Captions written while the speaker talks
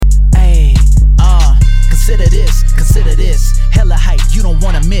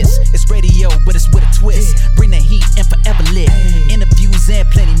miss. It's radio, but it's with a twist. Bring the heat and forever lit. Interviews and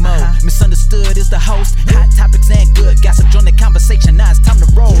plenty more. Misunderstood is the host. Hot topics and good gossip. Join the conversation. Now it's time to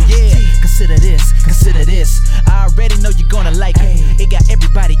roll. Yeah, consider this, consider this. I already know you're gonna like it. It got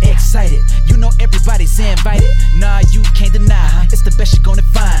everybody excited. You know everybody's invited. Nah, you can't deny. It's the best you're gonna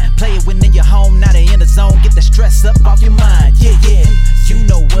find. Play it when you're home, now they in the zone. Get the stress up off your mind. Yeah, yeah. You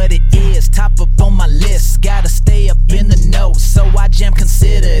know what it is. Top up on my list. Gotta stay up in the know. So I jam,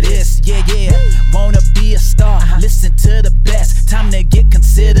 consider this. Yeah, yeah. Wanna be a star. Listen to the best. Time to get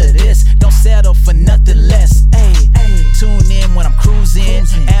consider this. Don't settle for nothing less. Hey, tune in when I'm cruising.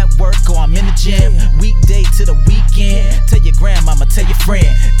 At work or I'm in the gym. Weekday to the weekend. Tell your grandmama, tell your friend.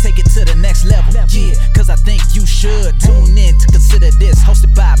 Take it to the next level. Yeah, cause I think you should. Tune in to consider this.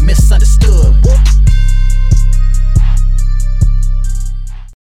 Hosted by Misunderstood.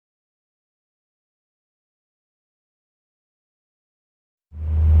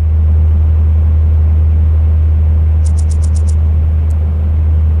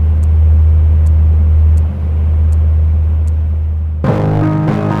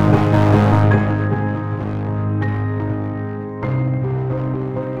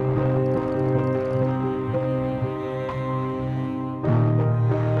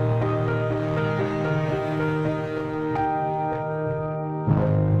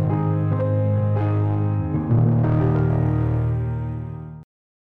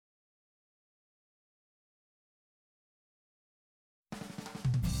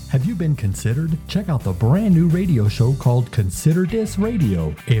 Have you been considered? Check out the brand new radio show called Consider This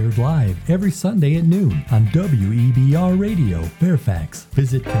Radio, aired live every Sunday at noon on WEBR Radio, Fairfax.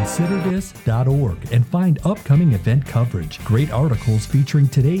 Visit considerthis.org and find upcoming event coverage, great articles featuring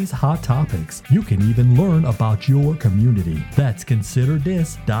today's hot topics. You can even learn about your community. That's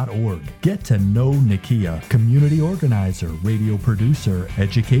considerthis.org. Get to know Nakia, community organizer, radio producer,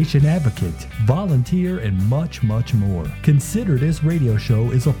 education advocate, volunteer, and much, much more. Consider This Radio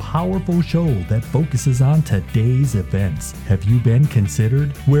Show is a powerful show that focuses on today's events. Have you been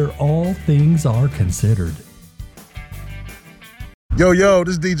considered? Where all things are considered. Yo,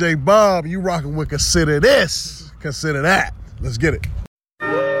 this is DJ Bob. You rocking with Consider This, Consider That. Let's get it.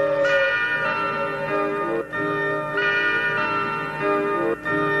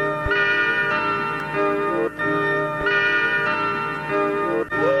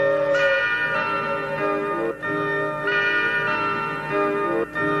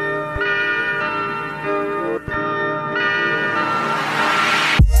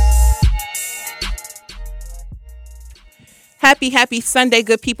 Happy Sunday,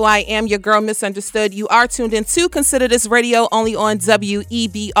 good people. I am your girl, Misunderstood. You are tuned in to Consider This Radio, only on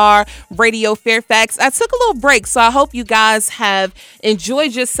WEBR Radio Fairfax. I took a little break, so I hope you guys have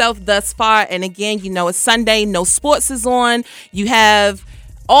enjoyed yourself thus far. And again, you know, it's Sunday, no sports is on. You have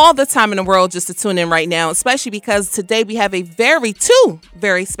all the time in the world just to tune in right now, especially because today we have two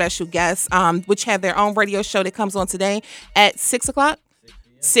very special guests, which have their own radio show that comes on today at 6 o'clock.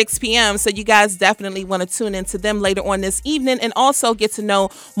 6 p.m. So you guys definitely want to tune into them later on this evening and also get to know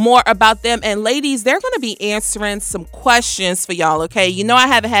more about them. And ladies, they're going to be answering some questions for y'all, okay? You know I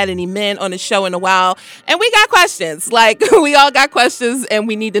haven't had any men on the show in a while, and we got questions. Like, we all got questions, and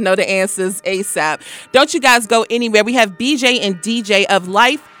we need to know the answers ASAP. Don't you guys go anywhere. We have BJ and DJ of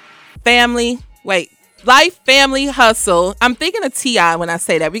Life Family Hustle. I'm thinking of T.I. when I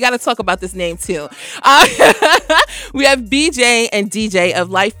say that. We got to talk about this name too. We have BJ and DJ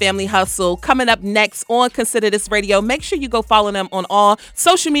of Life Family Hustle coming up next on Consider This Radio. Make sure you go follow them on all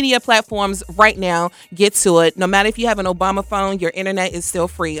social media platforms right now. Get to it. No matter if you have an Obama phone, your internet is still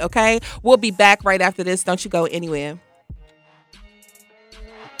free, okay? We'll be back right after this. Don't you go anywhere.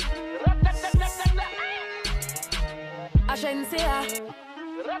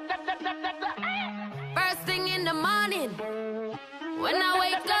 First thing in the morning, when I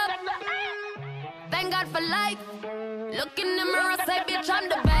wake up, thank God for life. Look in the mirror, say, bitch, I'm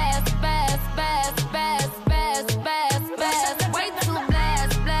the best. Way too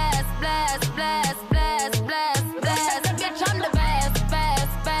blessed. Bitch, I'm the best.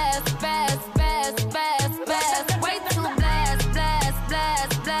 Way too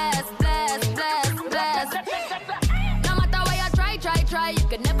blessed. No matter where you try, you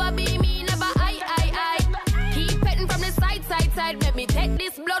can never be me. Let me take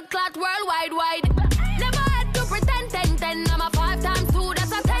this blood clot worldwide. Never had to pretend 10. I'm a 5 times 2,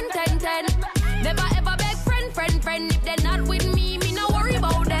 that's a 10. Never ever beg friend. If they're not with me no worry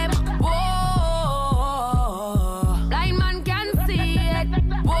about them. Whoa, blind man can see it.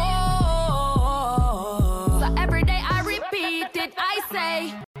 Whoa, so every day I repeat it. I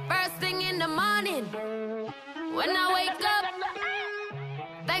say, first thing in the morning, when I wake up,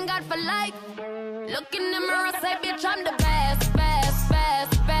 bad for life. Look in the mirror, say, bitch, I'm the best, best,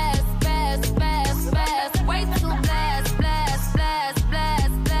 best, best, best, best, best. Way too blessed, blessed, blessed,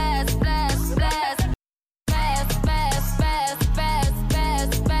 blessed, blessed, blessed, blessed. Best, best, best, best,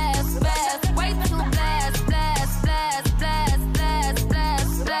 best, best, best. Way too blessed, blessed, blessed, blessed,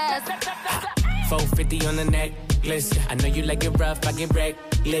 blessed, blessed, blessed. 450 on the necklace. I know you like it rough, I get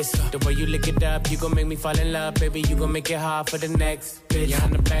reckless. The way you lick it up, you gon' make me fall in love, baby. You gon' make it hard for the next bitch. Yeah,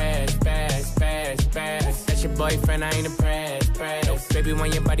 I'm the best, best, best, best. That's your boyfriend, I ain't impressed, pressed. Baby,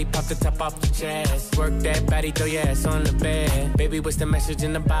 when your body pop the top off the chest, work that body, throw your ass on the bed. Baby, what's the message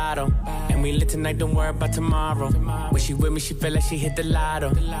in the bottle? And we lit tonight, don't worry about tomorrow. When she with me, she feel like she hit the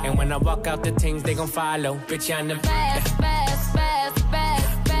lotto. And when I walk out, the things they gon' follow. Bitch, I'm the best, best, best,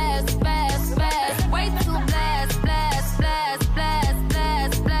 best, best, best, best. Way too blessed, blessed, blessed, blessed,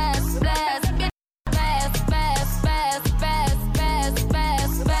 blessed, blessed, blessed. Best, best, best, best, best,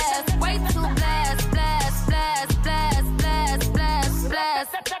 best, best. Way too blessed, blessed, blessed, blessed, blessed, blessed,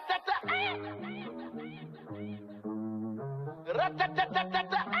 blessed.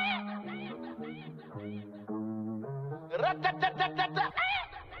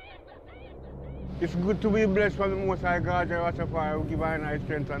 It's good to be blessed from the Most High God, Rastafari, who give her nice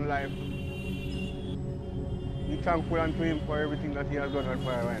strength and life. Be thankful unto him for everything that he has done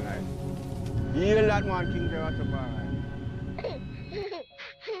for her in life. Heal that man, King Rastafari.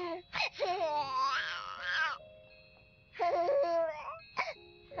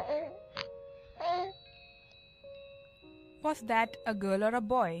 Was that a girl or a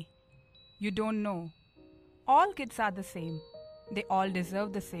boy? You don't know. All kids are the same. They all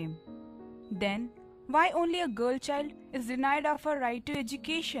deserve the same. Then, why only a girl child is denied of her right to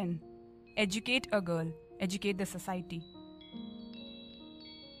education? Educate a girl. Educate the society.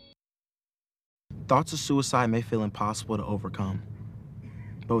 Thoughts of suicide may feel impossible to overcome,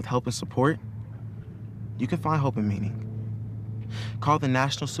 but with help and support, you can find hope and meaning. Call the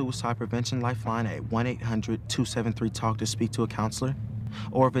National Suicide Prevention Lifeline at 1-800-273-TALK to speak to a counselor,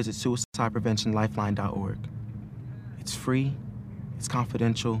 or visit suicidepreventionlifeline.org. It's free, it's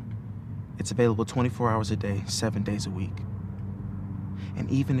confidential, it's available 24 hours a day, 7 days a week. And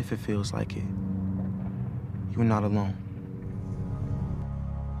even if it feels like it, you're not alone.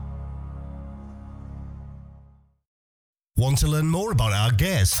 Want to learn more about our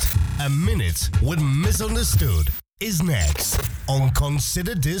guest? A Minute with Misunderstood is next on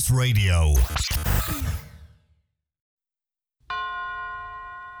Consider This Radio.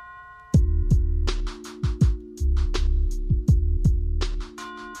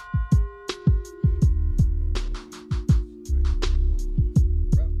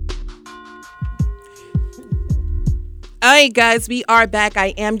 All right, guys, we are back.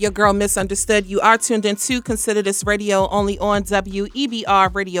 I am your girl, Misunderstood. You are tuned in to Consider This Radio, only on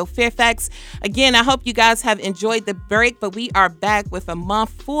WEBR Radio Fairfax. Again, I hope you guys have enjoyed the break, but we are back with a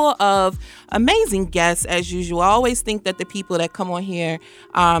month full of amazing guests, as usual. I always think that the people that come on here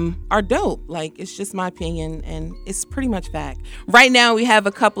are dope. Like, it's just my opinion, and it's pretty much fact. Right now, we have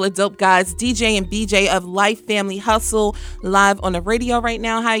a couple of dope guys, DJ and BJ of Life Family Hustle, live on the radio right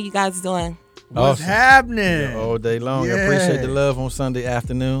now. How are you guys doing? What's happening? All day long. Yeah. I appreciate the love on Sunday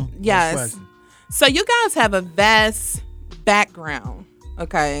afternoon. Yes. So you guys have a vast background,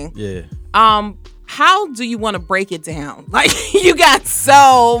 okay? Yeah. How do you want to break it down? Like, you got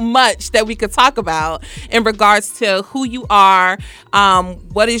so much that we could talk about in regards to who you are,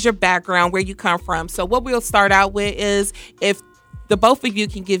 what is your background, where you come from. So what we'll start out with is if the both of you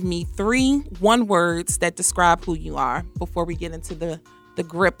can give me 3 one-words that describe who you are before we get into the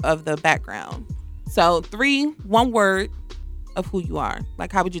grip of the background. So 3 one word of who you are.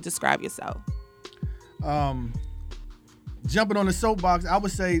 Like, how would you describe yourself? Jumping on the soapbox, I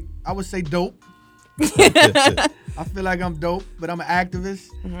would say dope. I feel like I'm dope, but I'm an activist.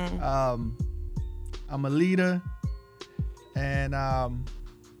 Mm-hmm. I'm a leader, and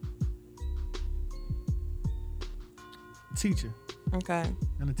teacher. Okay.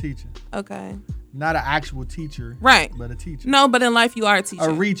 I'm a teacher. Okay. Not an actual teacher. Right. But a teacher. No, but in life you are a teacher. A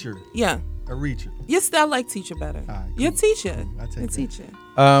reacher. Yeah. A reacher. You still like teacher better. All right, cool. You're a teacher. I take that. Teacher.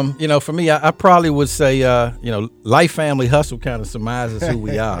 For me, I probably would say, Life Family Hustle kind of surmises who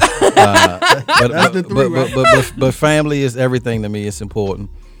we are. But family is everything to me. It's important.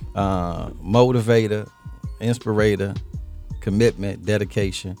 Motivator, inspirator, commitment,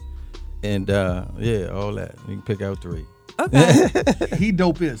 dedication, and all that. You can pick out 3. Okay. He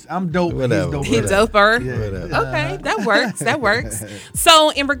dope is. I'm dope. Whatever. He's doper. Yeah. Okay, that works. That works.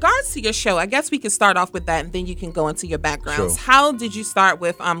 So in regards to your show, I guess we can start off with that and then you can go into your backgrounds. Sure. How did you start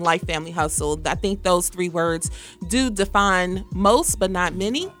with Life Family Hustle? I think those 3 words do define most, but not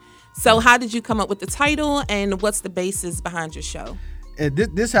many. So how did you come up with the title, and what's the basis behind your show? And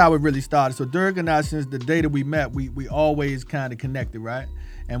this how it really started. So Derek and I, since the day that we met, we always kind of connected, right?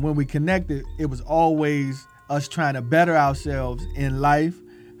 And when we connected, it was always us trying to better ourselves in life,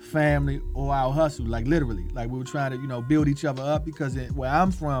 family, or our hustle, like literally. Like we were trying to, build each other up, because where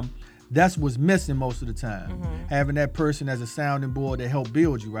I'm from, that's what's missing most of the time. Having that person as a sounding board that helped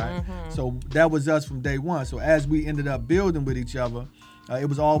build you, right? So that was us from day one. So as we ended up building with each other, it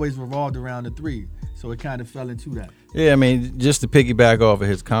was always revolved around the three. So it kind of fell into that. Yeah, I mean, just to piggyback off of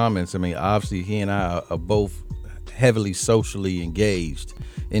his comments, I mean, obviously he and I are both heavily socially engaged.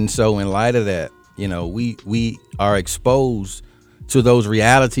 And so in light of that, we are exposed to those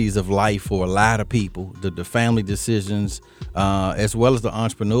realities of life for a lot of people, the family decisions, as well as the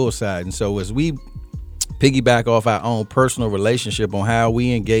entrepreneurial side. And so as we piggyback off our own personal relationship on how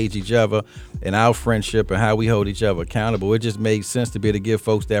we engage each other in our friendship and how we hold each other accountable, it just made sense to be able to give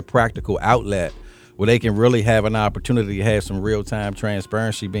folks that practical outlet where they can really have an opportunity to have some real-time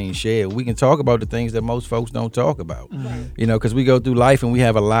transparency being shared. We can talk about the things that most folks don't talk about, because we go through life and we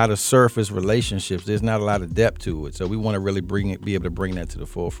have a lot of surface relationships. There's not a lot of depth to it. So we want to really be able to bring that to the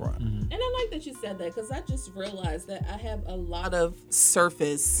forefront. And I like that you said that, because I just realized that I have a lot of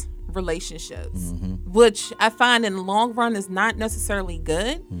surface relationships, which I find in the long run is not necessarily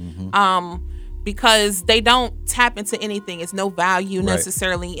good. Because they don't tap into anything. It's no value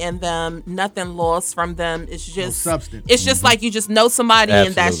necessarily in them. Nothing lost from them. It's just no substance. It's just like you just know somebody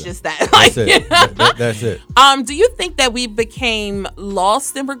and that's just that. That's it. That's it. Do you think that we became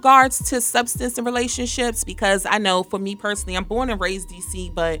lost in regards to substance and relationships? Because I know for me personally, I'm born and raised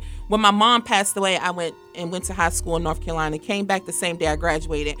DC, but when my mom passed away, I went to high school in North Carolina, came back the same day I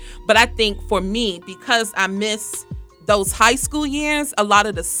graduated. But I think for me, because I miss those high school years, a lot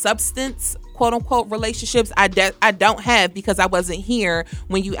of the substance, quote unquote, relationships I don't have, because I wasn't here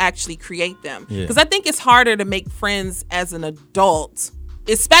when you actually create them. Because I think it's harder to make friends as an adult,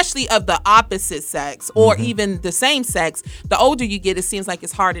 especially of the opposite sex or even the same sex. The older you get, it seems like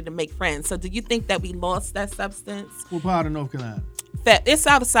it's harder to make friends. So do you think that we lost that substance? What part of North Carolina? It's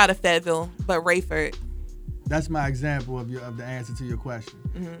outside of Fayetteville, but Rayford. That's my example of the answer to your question.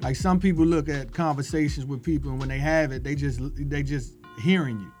 Like some people look at conversations with people, and when they have it, they just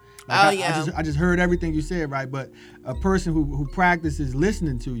hearing you. Like I just heard everything you said, right? But a person who practices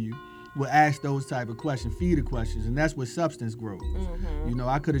listening to you will ask those type of questions, feeder questions, and that's where substance grows.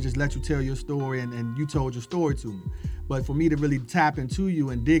 I could have just let you tell your story and you told your story to me. But for me to really tap into you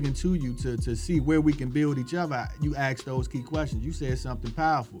and dig into you to see where we can build each other, you ask those key questions. You said something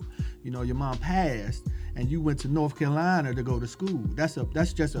powerful. Your mom passed and you went to North Carolina to go to school.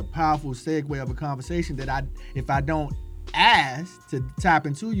 That's just a powerful segue of a conversation that if I don't ask to tap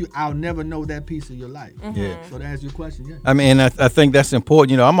into you, I'll never know that piece of your life. So to answer your question, I mean, I think that's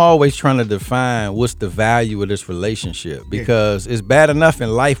important. I'm always trying to define what's the value of this relationship, because it's bad enough in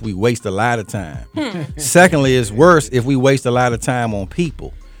life we waste a lot of time. Secondly, it's worse if we waste a lot of time on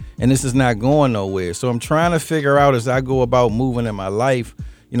people, and this is not going nowhere. So I'm trying to figure out, as I go about moving in my life,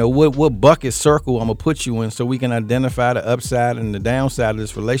 what bucket circle I'm gonna put you in, so we can identify the upside and the downside of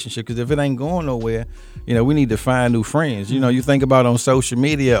this relationship. Because if it ain't going nowhere, we need to find new friends. You think about on social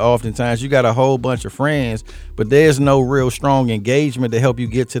media, oftentimes you got a whole bunch of friends, but there's no real strong engagement to help you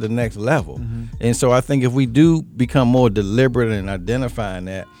get to the next level. And so I think if we do become more deliberate in identifying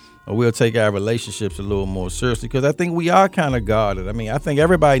that, we'll take our relationships a little more seriously, because I think we are kind of guarded. I mean, I think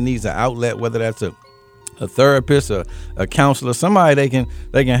everybody needs an outlet, whether that's a therapist, a counselor, somebody they can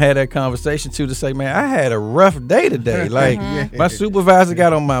have that conversation to say, man, I had a rough day today. Like my supervisor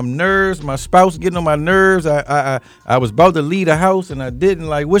got on my nerves, my spouse getting on my nerves. I was about to leave the house and I didn't.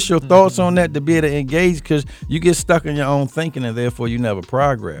 Like, what's your thoughts on that, to be able to engage? Because you get stuck in your own thinking and therefore you never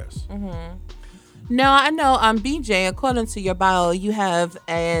progress. No, I know, BJ, according to your bio, you have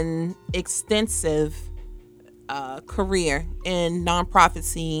an extensive career in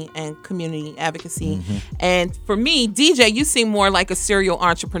nonprofitcy and community advocacy. And for me, DJ, you seem more like a serial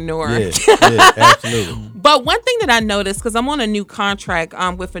entrepreneur. Yeah, absolutely. But one thing that I noticed, because I'm on a new contract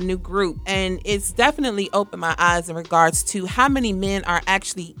with a new group, and it's definitely opened my eyes in regards to how many men are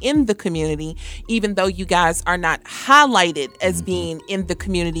actually in the community, even though you guys are not highlighted as being in the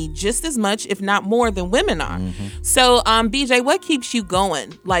community just as much, if not more, than women are. So, BJ, what keeps you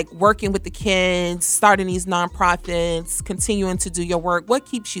going? Like working with the kids, starting these nonprofits, continuing to do your work. What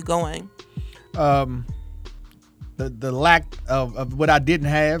keeps you going? The lack of what I didn't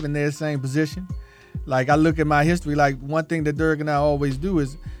have in their same position. Like I look at my history, like one thing that Derek and I always do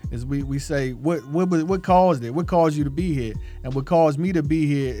is we say, what caused it? What caused you to be here? And what caused me to be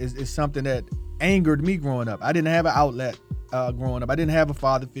here is something that angered me growing up. I didn't have an outlet growing up. I didn't have a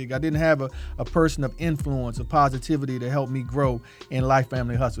father figure. I didn't have a person of influence, of positivity to help me grow in life,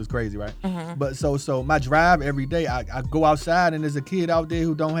 family, hustle. It's crazy, right? Mm-hmm. But so my drive every day, I go outside and there's a kid out there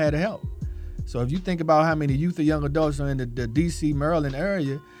who don't have the help. So if you think about how many youth or young adults are in the D.C., Maryland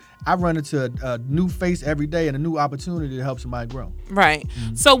area, I run into a new face every day and a new opportunity to help somebody grow. Right.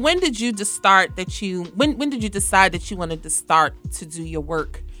 So when did you decide that you wanted to start to do your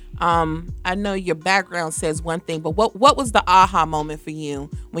work? I know your background says one thing, but what was the aha moment for you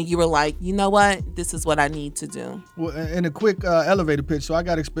when you were like, you know what, this is what I need to do? Well, in a quick elevator pitch, so I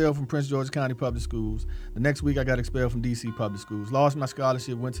got expelled from Prince George's County Public Schools. The next week, I got expelled from D.C. Public Schools. Lost my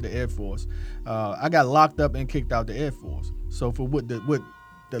scholarship, went to the Air Force. I got locked up and kicked out the Air Force. So for what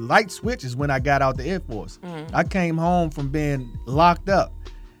the light switch is when I got out the Air Force. I came home from being locked up.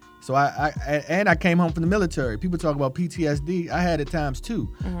 So I came home from the military. People talk about PTSD. I had it times 2.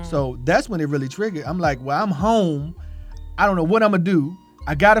 So that's when it really triggered. I'm like, well, I'm home. I don't know what I'm gonna do.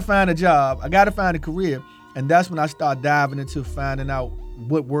 I gotta find a job. I gotta find a career. And that's when I start diving into finding out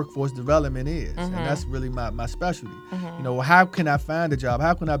what workforce development is. And that's really my specialty. You know, how can I find a job?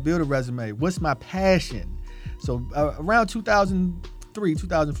 How can I build a resume? What's my passion? So around 2003,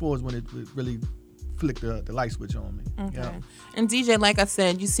 2004 is when it really flicked the light switch on me. Okay. You know? And DJ, like I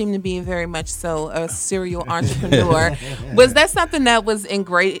said, you seem to be very much so a serial entrepreneur. Was that something that was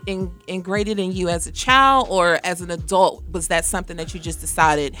ingrained in you as a child, or as an adult? Was that something that you just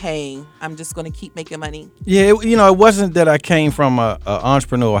decided, hey, I'm just going to keep making money? Yeah, it wasn't that I came from a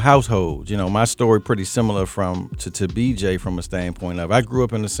entrepreneurial household. You know, my story pretty similar to BJ from a standpoint of, I grew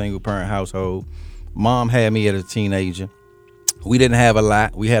up in a single parent household. Mom had me as a teenager. We didn't have a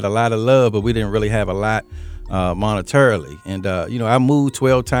lot. We had a lot of love, but we didn't really have a lot monetarily. And, I moved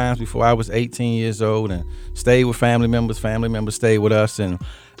 12 times before I was 18 years old and stayed with family members. Family members stayed with us. And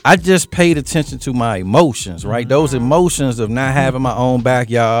I just paid attention to my emotions, right? Those emotions of not having my own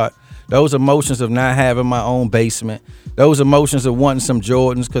backyard, those emotions of not having my own basement, those emotions of wanting some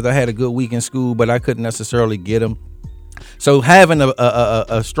Jordans because I had a good week in school, but I couldn't necessarily get them. So having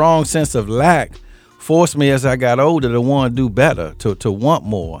a strong sense of lack forced me as I got older to want to do better, to want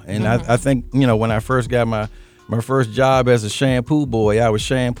more. And I think, when I first got my first job as a shampoo boy, I was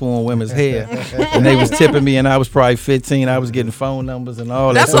shampooing women's hair and they was tipping me, and I was probably 15. I was getting phone numbers and all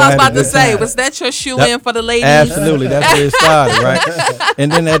that. That's what I was about to say. Was that your shoe-in for the ladies? Absolutely. That's where it started, right?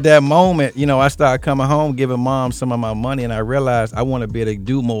 And then at that moment, I started coming home, giving mom some of my money, and I realized I want to be able to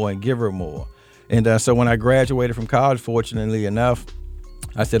do more and give her more. And so when I graduated from college, fortunately enough,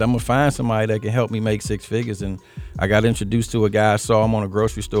 I said, I'm going to find somebody that can help me make 6 figures. And I got introduced to a guy. I saw him on a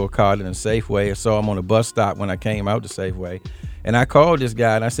grocery store card in a Safeway. I saw him on a bus stop when I came out to Safeway. And I called this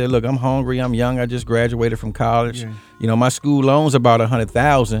guy and I said, look, I'm hungry. I'm young. I just graduated from college. Yeah. My school loan's about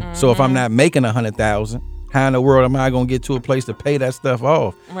 $100,000. So if I'm not making $100,000, how in the world am I going to get to a place to pay that stuff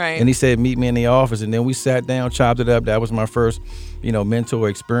off? Right. And he said, meet me in the office. And then we sat down, chopped it up. That was my first, mentor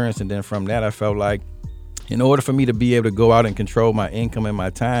experience. And then from that, I felt like, in order for me to be able to go out and control my income and my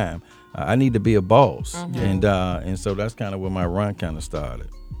time, I need to be a boss. And so that's kind of where my run kind of started.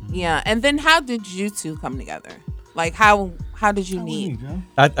 Yeah. And then how did you two come together? Like, how did you meet?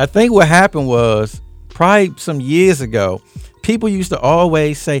 I think what happened was, probably some years ago, people used to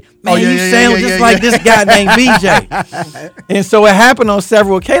always say, man, you sound just like this guy named BJ. And so it happened on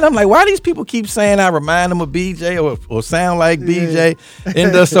several occasions. I'm like, why these people keep saying I remind them of BJ or sound like BJ?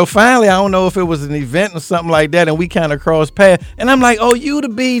 And so finally, I don't know if it was an event or something like that, and we kind of crossed paths. And I'm like, oh, you the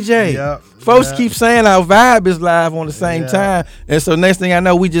BJ. Folks keep saying our vibe is live on the same time. And so next thing I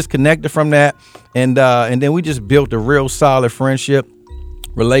know, we just connected from that. And then we just built a real solid friendship,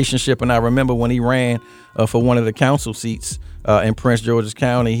 relationship. And I remember when he ran for one of the council seats in Prince George's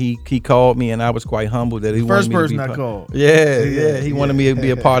County, he called me, and I was quite humbled that he wanted me to be I called. He wanted me to be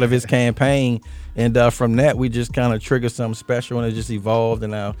a part of his campaign, and from that we just kind of triggered something special, and it just evolved,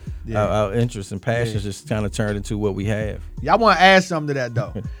 and our interests and passions just kind of turned into what we have. Yeah, I want to add something to that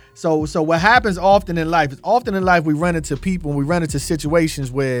though. So what happens often in life is we run into people, and we run into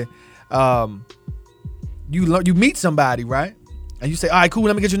situations where you meet somebody, right? And you say, all right, cool,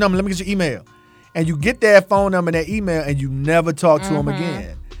 let me get your number, let me get your email. And you get their phone number and their email, and you never talk to them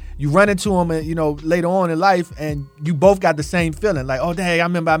again. You run into them, later on in life, and you both got the same feeling. Like, oh, dang, I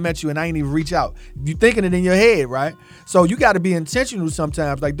remember I met you, and I ain't even reach out. You thinking it in your head, right? So you got to be intentional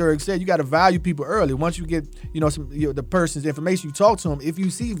sometimes. Like Derek said, you got to value people early. Once you get, the person's information, you talk to them. If you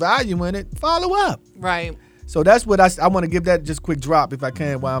see value in it, follow up. Right. So that's what I want to give that just quick drop if I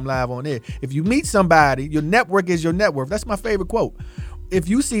can while I'm live on air. If you meet somebody, your network is your net worth. That's my favorite quote. If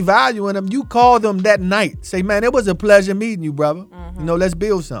you see value in them, you call them that night. Say, man, it was a pleasure meeting you, brother. Let's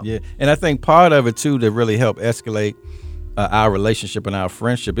build something. Yeah, and I think part of it, too, that really helped escalate our relationship and our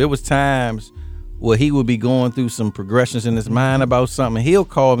friendship. It was times where he would be going through some progressions in his mind about something. He'll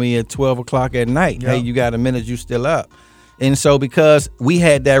call me at 12 o'clock at night. Hey, you got a minute? You still up? And so because we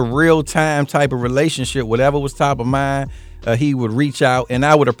had that real time type of relationship, whatever was top of mind, he would reach out, and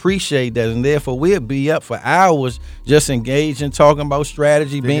I would appreciate that. And therefore, we'd be up for hours just engaging, talking about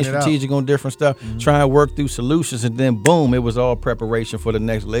strategy, being strategic on different stuff, trying to work through solutions. And then, boom, it was all preparation for the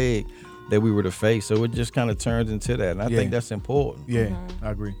next leg that we were to face. So it just kind of turned into that. And I think that's important. Yeah,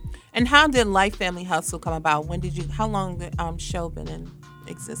 I agree. And how did Life Family Hustle come about? How long the show been in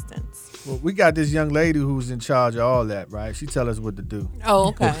existence? Well, we got this young lady who's in charge of all that, right? She tell us what to do. Oh,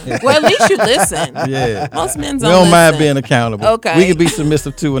 okay. Well, at least you listen. Yeah. Most men we don't mind being accountable. Okay. We can be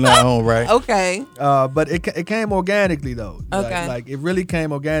submissive too in our own right. Okay. But it came organically though. Okay. Like it really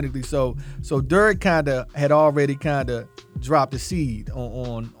came organically. So Derek had already dropped the seed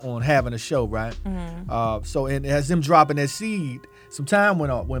on having a show, right? Mm-hmm. So and as him dropping that seed, some time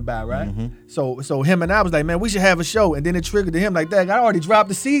went by, right? So him and I was like, man, we should have a show. And then it triggered to him like, that I already dropped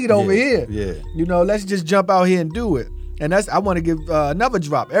the seed over here. Yeah. Let's just jump out here and do it. And I want to give another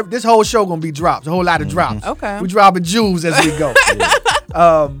drop. This whole show gonna be drops, a whole lot of drops. Okay. We dropping jewels as we go.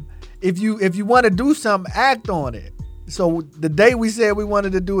 If you want to do something, act on it. So the day we said we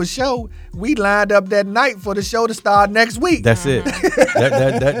wanted to do a show, we lined up that night for the show to start next week. That's it.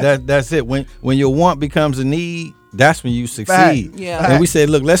 That's it. When your want becomes a need, that's when you succeed. Fact. Yeah. And we said,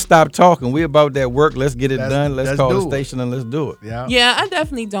 look, let's stop talking. We're about that work. Let's get it done. Let's call the station and let's do it. Yeah, I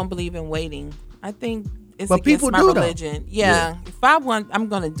definitely don't believe in waiting. I think it's But against people my do, religion. Yeah. If I want, I'm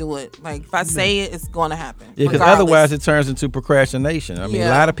gonna do it. Like if I say it, it's gonna happen. Yeah, because otherwise it turns into procrastination. I mean, a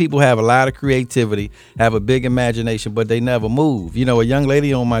lot of people have a lot of creativity, have a big imagination, but they never move. A young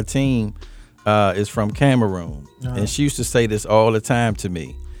lady on my team is from Cameroon, and she used to say this all the time to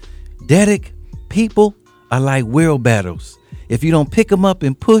me. Derek, people are like wheelbarrows. If you don't pick them up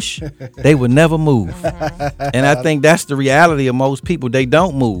and push, they will never move. And I think that's the reality of most people. They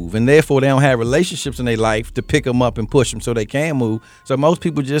don't move, and therefore they don't have relationships in their life to pick them up and push them so they can move. So most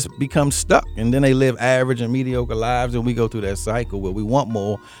people just become stuck, and then they live average and mediocre lives, and we go through that cycle where we want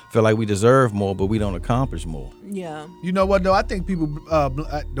more, feel like we deserve more, but we don't accomplish more. Yeah. You know what, though? I think people,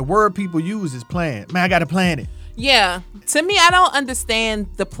 the word people use is plan. Man, I got to plan it. Yeah. To me, I don't understand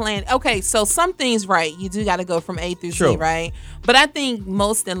the plan. Okay, so some things, right, you do got to go from A through Z, right? But I think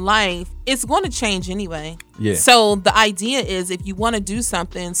most in life, it's going to change anyway. Yeah. So the idea is if you want to do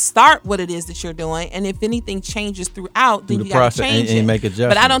something, start what it is that you're doing. And if anything changes throughout, then you got to change it. And make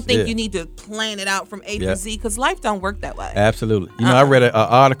adjustments. But I don't think you need to plan it out from A through Z because life don't work that way. Absolutely. I read an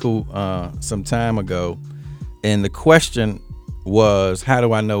article some time ago, and the question was, how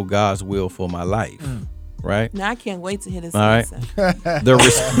do I know God's will for my life? Right? Now I can't wait to hear this. All right. answer.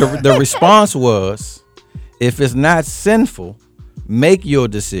 The response was, if it's not sinful, make your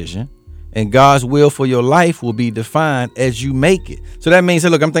decision, and God's will for your life will be defined as you make it. So that means,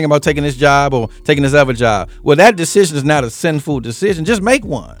 look, I'm thinking about taking this job or taking this other job. Well, that decision is not a sinful decision. Just make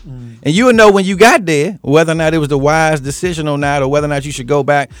one. And you will know when you got there whether or not it was the wise decision or not, or whether or not you should go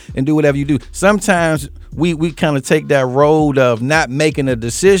back and do whatever you do. Sometimes we kind of take that road of not making a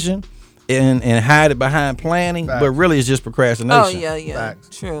decision and hide it behind planning, but really it's just procrastination. Oh, yeah.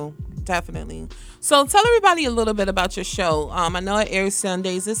 True. Definitely. So tell everybody a little bit about your show. I know it airs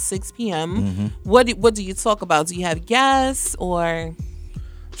Sundays at 6 p.m. What do you talk about? Do you have guests or?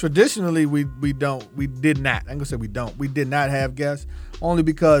 Traditionally, we did not. I'm gonna say we don't. We did not have guests, only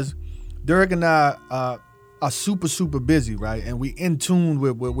because Derek and I are super, super busy, right? And we in tune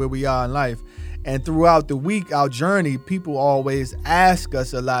with where we are in life. And throughout the week, our journey, people always ask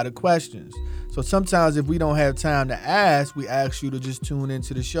us a lot of questions. So sometimes if we don't have time to ask, we ask you to just tune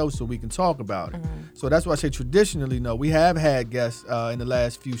into the show so we can talk about it. So that's why I say traditionally, no, we have had guests in the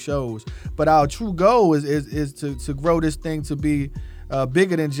last few shows. But our true goal is to grow this thing to be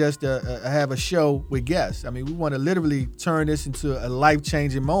bigger than just have a show with guests. I mean, we want to literally turn this into a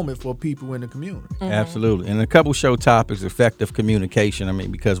life-changing moment for people in the community. Absolutely. And a couple show topics, effective communication. I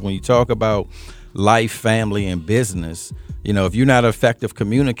mean, because when you talk about life, family, and business, if you're not an effective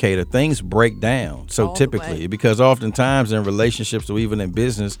communicator, things break down. So typically, because oftentimes in relationships or even in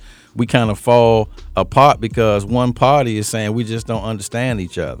business, we kind of fall apart because one party is saying we just don't understand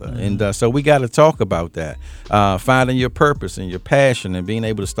each other. And so we got to talk about that. Finding your purpose and your passion and being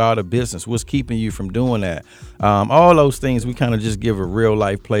able to start a business. What's keeping you from doing that? All those things, we kind of just give a real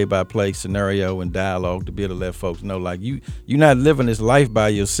life play-by-play scenario and dialogue to be able to let folks know, like, you're not living this life by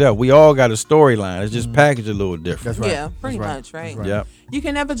yourself. We all got a storyline. It's just packaged a little different. That's right. Yeah, pretty much, right? Yep. You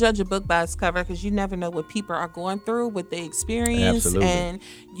can never judge a book by its cover because you never know what people are going through, what they experience. Absolutely. And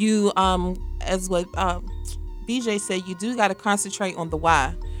you, as what BJ said, you do got to concentrate on the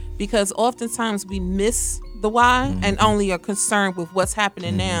why, because oftentimes we miss the why and only are concerned with what's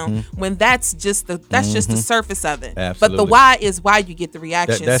happening now, when that's just the surface of it. Absolutely. But the why is why you get the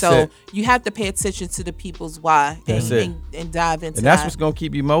reaction. That's so it. you have to pay attention to the people's why and dive into and that's that. what's gonna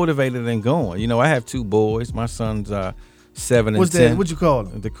keep you motivated and going. You know, I have 2 boys. My sons are 7 and 10. What you call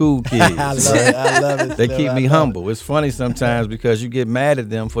them? The cool kids. I love it. They keep me humble. It's funny sometimes because you get mad at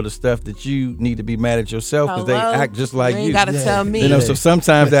them for the stuff that you need to be mad at yourself because they act just like you. You gotta tell me. You know, so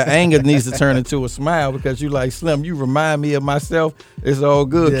sometimes that anger needs to turn into a smile because you like, Slim, you remind me of myself. It's all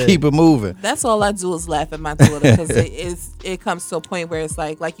good. Yeah. Keep it moving. That's all I do is laugh at my daughter, because it comes to a point where it's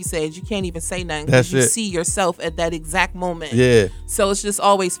like you said, you can't even say nothing because you see yourself at that exact moment. Yeah. So it's just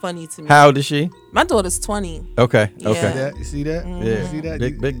always funny to me. How old is she? My daughter's 20. Okay. Yeah. Okay. You see that? Yeah. You see that?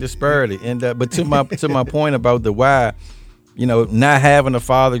 Big disparity. And but to my point about the why, you know, not having a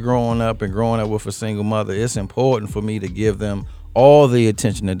father growing up with a single mother, it's important for me to give them all the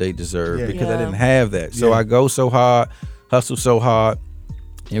attention that they deserve because I didn't have that. So I go so hard, hustle so hard,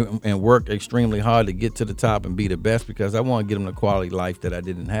 and work extremely hard to get to the top and be the best because I want to get them the quality life that I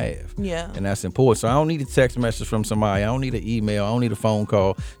didn't have. Yeah. And that's important. So I don't need a text message from somebody. I don't need an email. I don't need a phone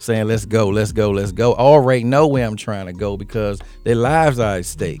call saying, let's go, let's go, let's go. I already know where I'm trying to go because their lives are at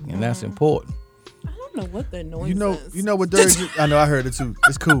stake, and that's important. I don't know what that noise is. You know what Derek just, I know I heard it too.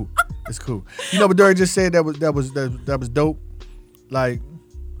 It's cool. It's cool. You know what Derek just said that was dope? Like,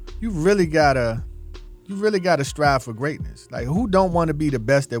 you really gotta strive for greatness. Like, who don't want to be the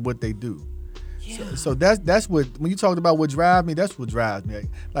best at what they do? Yeah. So that's what, when you talked about what drives me, that's what drives me.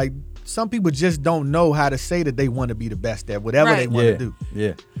 Like some people just don't know how to say that they want to be the best at whatever they want to do.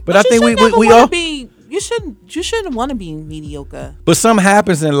 Yeah. But I think we all you shouldn't want to be mediocre. But something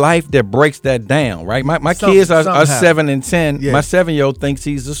happens in life that breaks that down, right? My kids are 7 and 10. Yeah. My 7-year-old thinks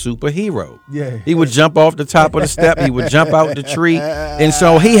he's a superhero. Yeah. He would jump off the top of the step. He would jump out the tree. And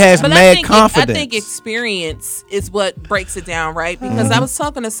so he has mad confidence. I think experience is what breaks it down, right? Because I was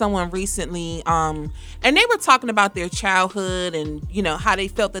talking to someone recently, and they were talking about their childhood and, you know, how they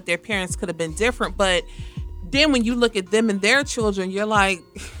felt that their parents could have been different. But then when you look at them and their children, you're like,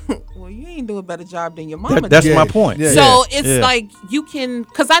 well, you ain't do a better job than your mama did. That's my point. Yeah. So it's like you can,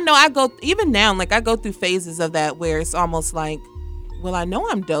 because I know I go, even now, like I go through phases of that where it's almost like, well, I know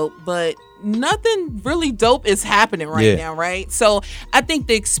I'm dope, but nothing really dope is happening right now, right? So I think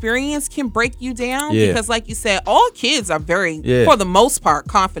the experience can break you down because, like you said, all kids are very, for the most part,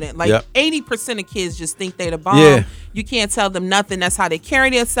 confident. Like 80% of kids just think they're the bomb. Yeah. You can't tell them nothing. That's how they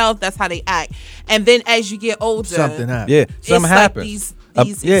carry themselves. That's how they act. And then as you get older, something happens. Something happens. Like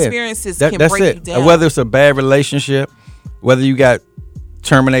these experiences can break you down. Whether it's a bad relationship, whether you got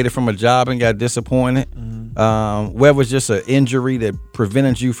terminated from a job and got disappointed, whether it's just an injury that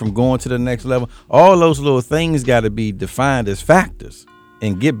prevented you from going to the next level, all those little things got to be defined as factors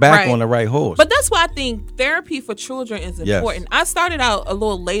and get back on the right horse. But that's why I think therapy for children is important. I started out a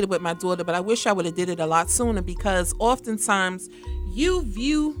little later with my daughter, but I wish I would have did it a lot sooner because oftentimes you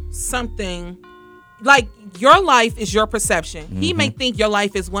view something like your life is your perception. He may think your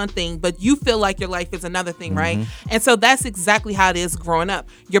life is one thing, but you feel like your life is another thing, right? And so that's exactly how it is growing up.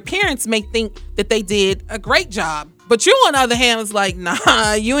 Your parents may think that they did a great job, but you, on the other hand, is like,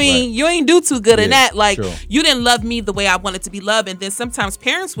 nah, you ain't do too good in that. Like, you didn't love me the way I wanted to be loved. And then sometimes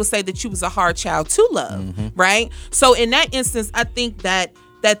parents will say that you was a hard child to love, right? So in that instance, I think that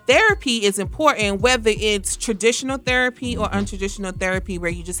therapy is important, whether it's traditional therapy or untraditional therapy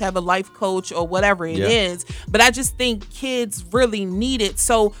where you just have a life coach or whatever it is. But I just think kids really need it.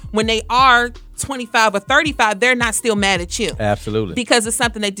 So when they are 25 or 35, they're not still mad at you. Absolutely. Because it's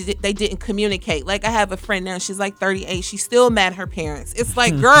something they didn't communicate. Like I have a friend now, she's like 38. She's still mad at her parents. It's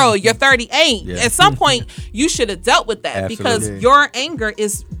like, girl, you're 38. At some point, you should have dealt with that because your anger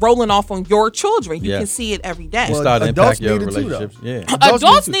is rolling off on your children. You can see it every day. Well, start to impact your relationships.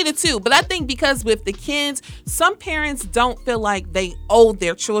 Adults need it too. But I think because with the kids, some parents don't feel like they owe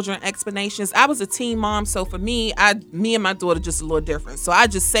their children explanations. I was a teen mom, so for me and my daughter just a little different. So I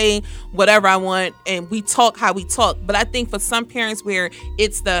just say whatever I want and we talk how we talk. But I think for some parents where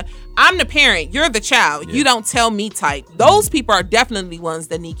it's I'm the parent, you're the child, you don't tell me type, those people are definitely ones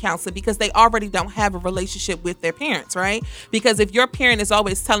that need counseling because they already don't have a relationship with their parents, right? Because if your parent is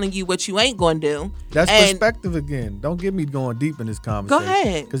always telling you what you ain't going to do. That's perspective again. Don't get me going deep in this conversation. Go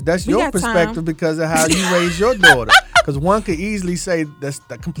ahead. Because that's your perspective because of how you raise your daughter. Because one could easily say that's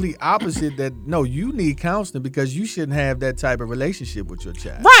the complete opposite, that no, you need counseling because you shouldn't have that type of relationship with your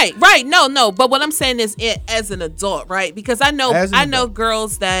child. Right. No. But what I'm saying is as an adult, right? Because I know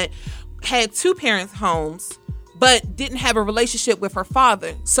girls that had 2 parents' homes, but didn't have a relationship with her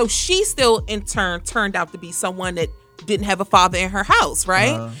father. So she still in turn turned out to be someone that didn't have a father in her house,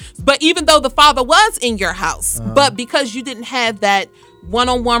 right? But even though the father was in your house, but because you didn't have that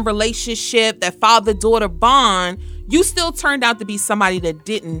one-on-one relationship, that father-daughter bond, you still turned out to be somebody that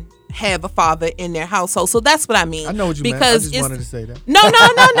didn't have a father in their household. So that's what I mean. I know what you meant. I just wanted to say that. No.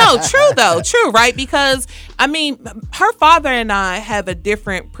 True though. True, right? Because I mean, her father and I have a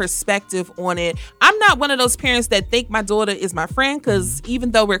different perspective on it. I'm not one of those parents that think my daughter is my friend, because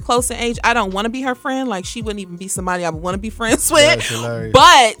even though we're close in age, I don't want to be her friend. Like, she wouldn't even be somebody I would want to be friends with.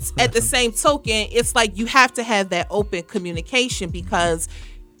 But at the same token, it's like you have to have that open communication, because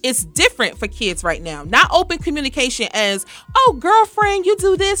it's different for kids right now. Not open communication as, oh, girlfriend, you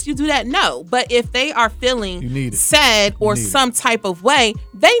do this, you do that. No. But if they are feeling sad or some type of way,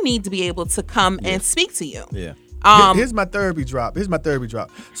 they need to be able to come and speak to you. Yeah. Here's my therapy drop.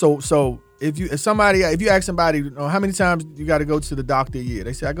 So if you ask somebody, how many times you got to go to the doctor a year?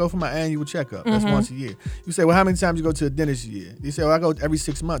 They say, I go for my annual checkup. That's once a year. You say, well, how many times you go to a dentist a year? You say, well, I go every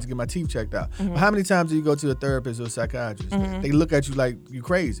 6 months to get my teeth checked out. Well, how many times do you go to a therapist or a psychiatrist? They look at you like you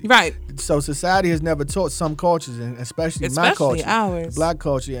crazy. Right. So society has never taught some cultures, and especially my culture, ours, Black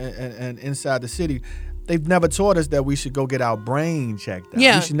culture, and inside the city, they've never taught us that we should go get our brain checked out.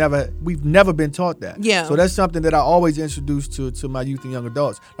 Yeah. We've never been taught that. Yeah. So that's something that I always introduce to my youth and young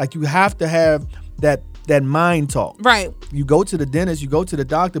adults. Like, you have to have that mind talk. Right. You go to the dentist, you go to the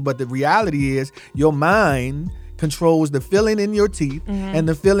doctor, but the reality is your mind controls the feeling in your teeth and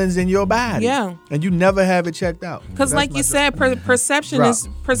the feelings in your body. Yeah. And you never have it checked out. Because like you said,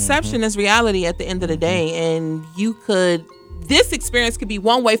 perception is reality at the end of the day. And this experience could be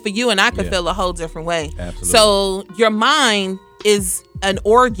one way for you, and I could feel a whole different way. Absolutely. So your mind is an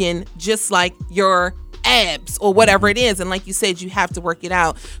organ just like your abs or whatever it is. And like you said, you have to work it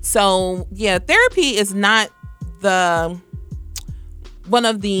out. So yeah, therapy is not one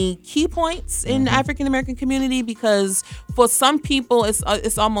of the key points in the African American community, because for some people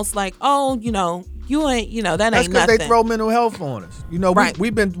it's almost like, oh, you ain't, that That's ain't nothing. because they throw mental health on us.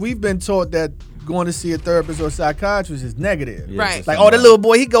 We've been taught that going to see a therapist or a psychiatrist is negative. Yeah, right. Like, that little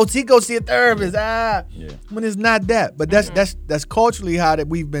boy, he go see a therapist. When it's not that. But that's culturally how that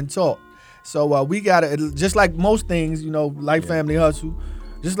we've been taught. So we gotta, just like most things, life, family, hustle.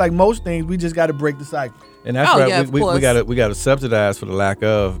 Just like most things, we just gotta break the cycle. And that's right. We gotta subsidize for the lack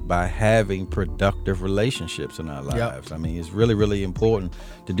of by having productive relationships in our lives. I mean, it's really, really important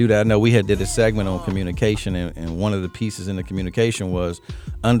to do that. I know we did a segment on communication, and one of the pieces in the communication was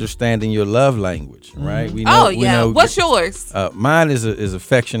understanding your love language, right? We know, What's yours? Mine is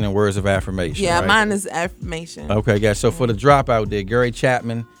affection and words of affirmation. Yeah, right? mine is affirmation. Okay, guys. So for the dropout there, Gary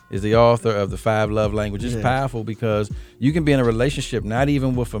Chapman is the author of the 5 Love Languages. It's powerful because you can be in a relationship, not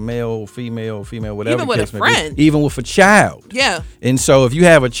even with a male, female, whatever. Even with a friend. Even with a child. Yeah. And so if you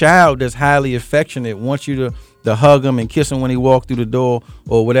have a child that's highly affectionate, wants you to hug him and kiss him when he walks through the door,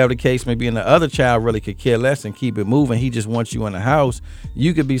 or whatever the case may be, and the other child really could care less and keep it moving, he just wants you in the house,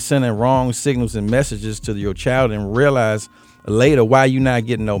 you could be sending wrong signals and messages to your child and realize later why you not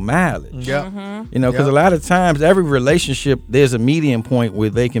getting no mileage. Because a lot of times every relationship, there's a median point where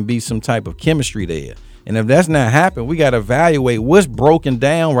there can be some type of chemistry there. And if that's not happening, we got to evaluate what's broken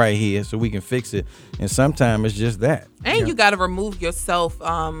down right here so we can fix it. And sometimes it's just that. And you got to remove yourself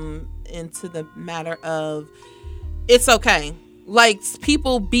into the matter of it's okay. Like,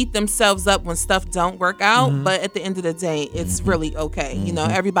 people beat themselves up when stuff don't work out, but at the end of the day, it's really okay.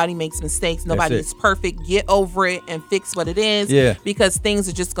 Everybody makes mistakes. Nobody's perfect. Get over it and fix what it is. Yeah. Because things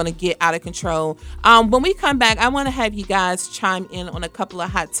are just going to get out of control. When we come back, I want to have you guys chime in on a couple of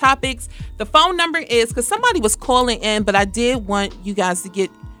hot topics. The phone number is, because somebody was calling in, but I did want you guys to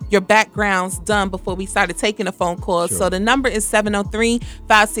get your backgrounds done before we started taking the phone calls. Sure. So the number is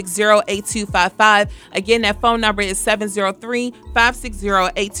 703-560-8255. Again, that phone number is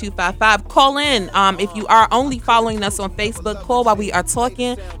 703-560-8255. Call in. If you are only following us on Facebook, call while we are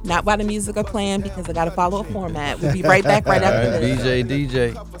talking, not while the music are playing, because I got to follow a format. We'll be right back right after this.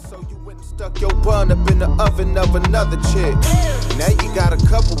 DJ. Stuck your bun up in the oven of another chick. Now you got a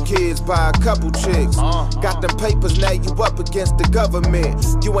couple kids by a couple chicks. Got them papers, now you up against the government.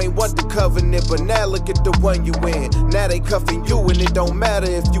 You ain't want the covenant, but now look at the one you in. Now they cuffing you and it don't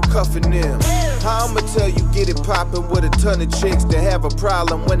matter if you cuffing them. How I'ma tell you get it poppin' with a ton of chicks that have a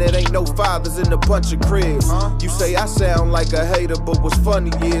problem when it ain't no fathers in a bunch of cribs. You say I sound like a hater, but what's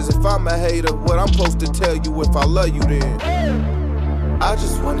funny is if I'm a hater, what I'm supposed to tell you if I love you then? I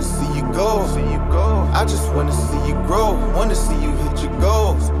just wanna see you go. I just wanna see you grow. Wanna see you hit your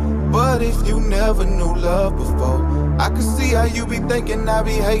goals. But if you never knew love before, I can see how you be thinking I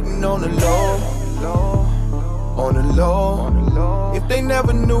be hating on the low. On the low. If they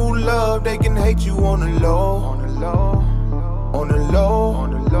never knew love, they can hate you on the low. On the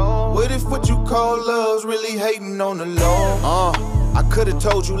low. What if what you call love's really hating on the low? I could've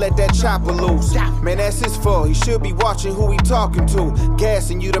told you let that chopper loose. Man, that's his fault. He should be watching who he talking to.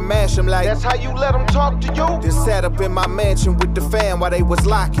 Gassing you to mash him like, that's how you let him talk to you? Then sat up in my mansion with the fam while they was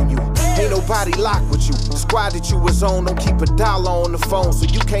locking you. Ain't nobody locked with you. The squad that you was on don't keep $1 on the phone, so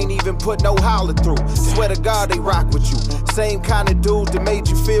you can't even put no holler through. Swear to God they rock with you. Same kind of dudes that made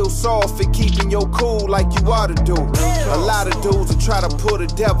you feel soft and keeping your cool like you ought to do. A lot of dudes will try to pull the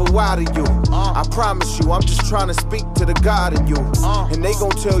devil out of you. I promise you, I'm just trying to speak to the God in you. And they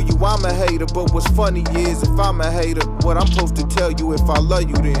gon' tell you I'm a hater, but what's funny is if I'm a hater, what I'm supposed to tell you if I love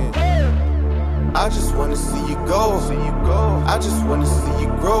you then? I just wanna see you go. I just wanna see you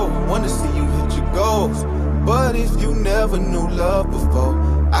grow. Wanna see you hit your goals. But if you never knew love before,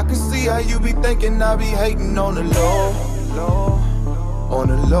 I can see how you be thinking I be hating on the low. On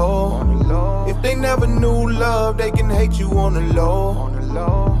the low. If they never knew love, they can hate you on the low.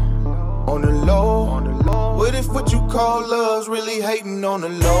 On the low. What if what you call love's really hating on the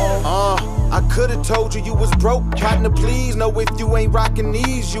low? I could've told you was broke. Partner, please know if you ain't rocking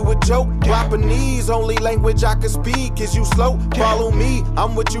these, you a joke. Dropping these, only language I can speak is you slow. Follow me,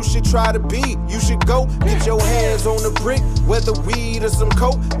 I'm what you should try to be. You should go get your hands on the brick, whether weed or some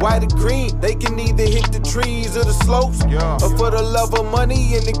coke, white or green. They can either hit the trees or the slopes, or for the love of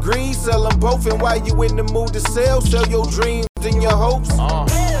money and the greed, sell them both. And while you in the mood to sell your dreams and your hopes.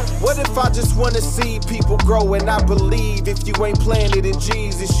 What if I just wanna see people grow and I believe if you ain't planted in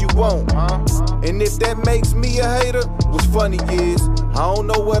Jesus, you won't? And if that makes me a hater, what's funny is I don't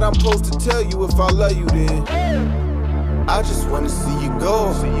know what I'm supposed to tell you if I love you then. I just wanna see you go.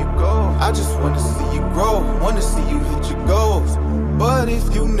 I just wanna see you grow. Wanna see you hit your goals. But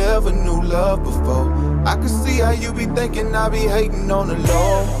if you never knew love before, I can see how you be thinking I be hating on the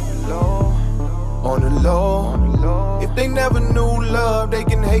low. On the low. If they never knew love, they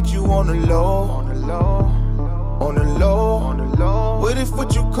can hate you on the low. On the low. What if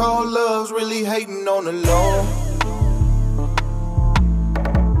what you call love's really hating on the low?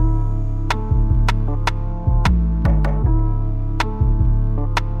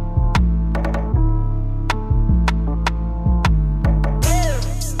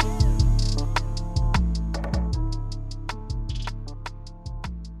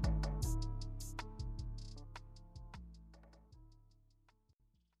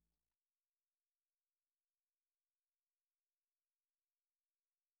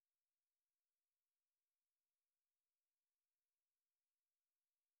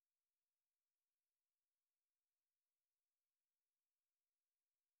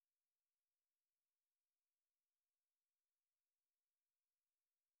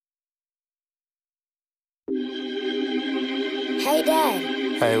 Hey,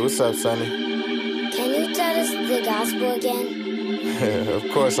 Dad. Hey, what's up, Sonny? Can you tell us the gospel again?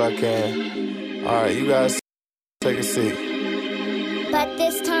 Of course I can. All right, you guys take a seat. But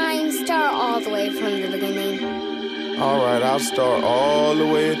this time, start all the way from the beginning. All right, I'll start all the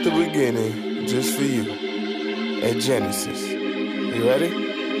way at the beginning, just for you. At Genesis. You ready?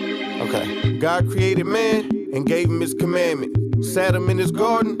 Okay. God created man and gave him his commandment. Sat him in his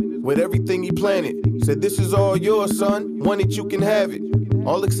garden with everything he planted. Said, this is all yours, son. One that you can have it.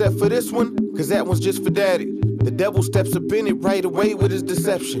 All except for this one, cause that one's just for daddy. The devil steps up in it right away with his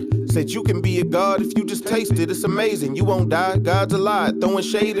deception. Said you can be a god if you just taste it. It's amazing. You won't die. God's alive, throwing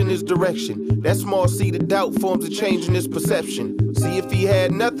shade in his direction. That small seed of doubt forms a change in his perception. See, if he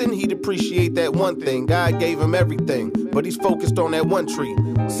had nothing, he'd appreciate that one thing. God gave him everything, but he's focused on that one tree.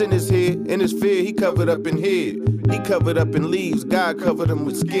 Sin is here, in his fear, he covered up and hid. He covered up in leaves, God covered him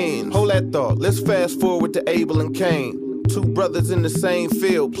with skins. Hold that thought, let's fast forward to Abel and Cain. Two brothers in the same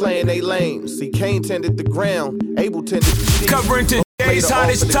field, playing they lanes. See, Cain tended the ground, Abel tended the sheep. Covering today's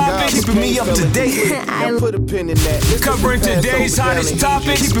hottest topic, keeping me up to date. I put a pin in that. Covering today's hottest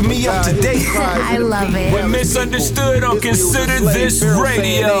topic, keeping me up to date. I love it. We're misunderstood on Consider This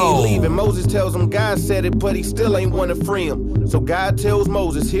Radio. And Moses tells him God said it, but he still ain't want to free him. So God tells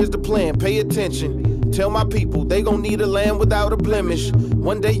Moses, here's the plan, pay attention. Tell my people they gon' need a lamb without a blemish.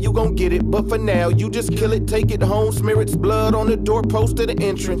 One day you gon' get it, but for now you just kill it, take it home, smear its blood on the doorpost of the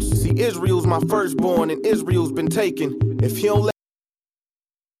entrance. See, Israel's my firstborn and Israel's been taken. If he don't let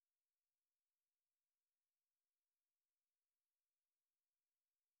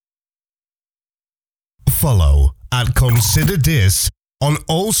Follow at Consider This on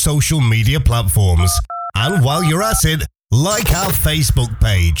all social media platforms. And while you're at it, like our Facebook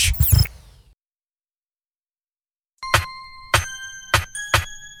page.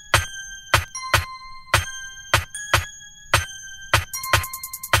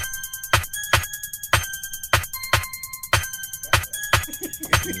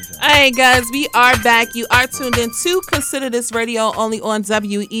 Hey guys, we are back. You are tuned in to Consider This Radio only on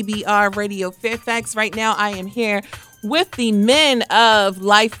WEBR Radio Fairfax. Right now, I am here with the men of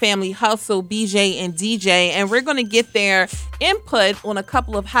Life Family Hustle, BJ and DJ, and we're going to get their input on a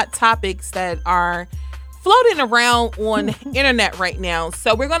couple of hot topics that are floating around on internet right now.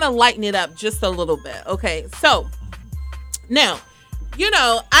 So we're going to lighten it up just a little bit. Okay, so now, you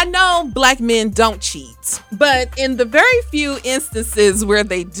know, I know black men don't cheat, but in the very few instances where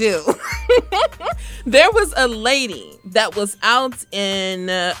they do, there was a lady that was out in,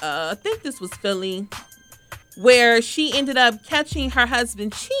 I think this was Philly, where she ended up catching her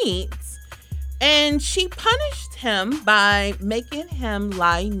husband cheats, and she punished him by making him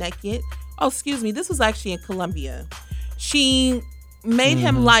lie naked. Oh, excuse me, this was actually in Colombia. She made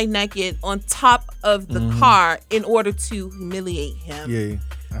him lie naked on top of the car in order to humiliate him. Yeah,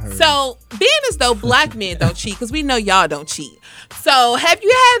 I heard. So, being as though black men don't cheat, because we know y'all don't cheat. So, have you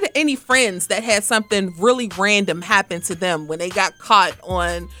had any friends that had something really random happen to them when they got caught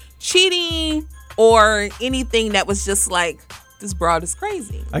on cheating or anything that was just like, this broad is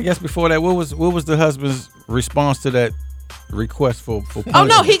crazy? I guess before that, what was the husband's response to that request for punishment? Oh,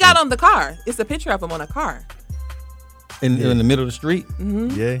 no, he got on the car. It's a picture of him on a car. In the middle of the street?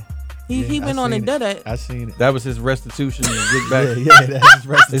 Mm-hmm. Yeah. He went on and did it. I seen it. That was his restitution to get back. Yeah, that's his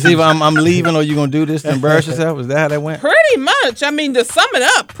restitution. It's either I'm leaving or you gonna do this to embarrass yourself. Is that how that went? Pretty much. I mean, to sum it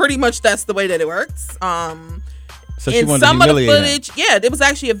up, pretty much that's the way that it works. So she in wanted some to of the humiliate footage, yeah, there was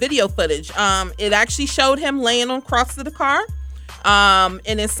actually a video footage. It actually showed him laying on cross of the car. And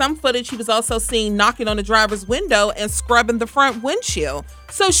in some footage, he was also seen knocking on the driver's window and scrubbing the front windshield.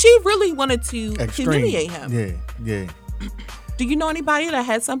 So she really wanted to humiliate him. Yeah. Do you know anybody that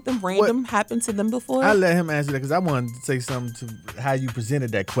had something random happen to them before? I let him answer that because I wanted to say something to how you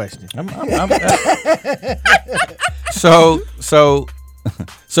presented that question. So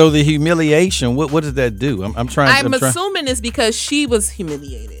the humiliation, what does that do? I'm assuming it's because she was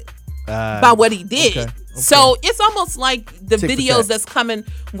humiliated by what he did. Okay. So it's almost like the videos that's coming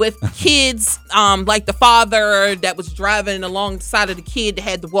with kids, like the father that was driving alongside of the kid that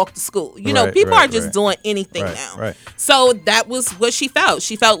had to walk to school. You know, people are just doing anything now. Right. So that was what she felt.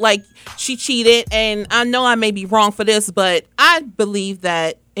 She felt like she cheated. And I know I may be wrong for this, but I believe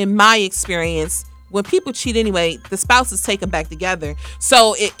that in my experience, when people cheat anyway, the spouse is taken back together.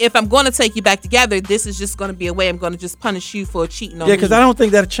 So if I'm going to take you back together, this is just going to be a way I'm going to just punish you for cheating on me. Yeah, because I don't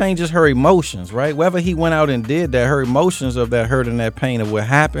think that changes her emotions, right? Whether he went out and did that, her emotions of that hurt and that pain of what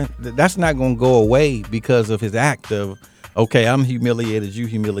happened, that's not going to go away because of his act of, okay, I'm humiliated, you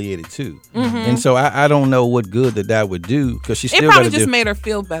humiliated too. Mm-hmm. And so I don't know what good that would do because she still it probably just made her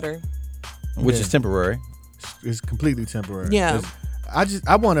feel better. Which is temporary. It's completely temporary. Yeah.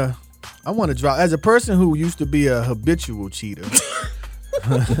 I want to drop, as a person who used to be a habitual cheater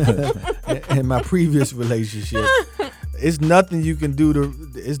in my previous relationship, it's nothing you can do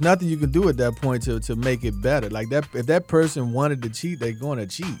at that point to make it better. Like that, if that person wanted to cheat, they're going to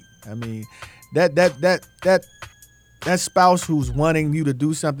cheat. I mean, that spouse who's wanting you to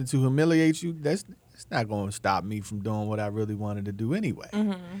do something to humiliate you, it's not going to stop me from doing what I really wanted to do anyway.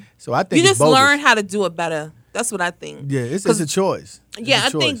 Mm-hmm. So I think you just learn how to do it better. That's what I think. Yeah, it's a choice. I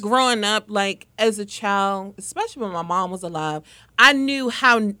think growing up, like as a child, especially when my mom was alive, I knew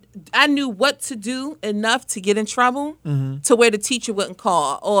what to do enough to get in trouble to where the teacher wouldn't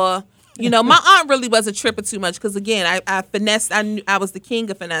call. Or, you know, my aunt really wasn't tripping too much because, again, I finessed. I knew I was the king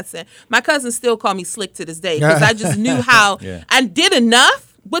of finessing. My cousins still call me slick to this day because I just knew how I did enough.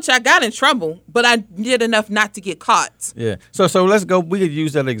 Which I got in trouble, but I did enough not to get caught. Yeah. So let's go. We could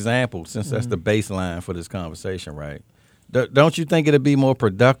use that example since that's the baseline for this conversation, right? Don't you think it'd be more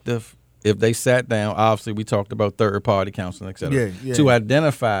productive if they sat down? Obviously, we talked about third-party counseling, et cetera, to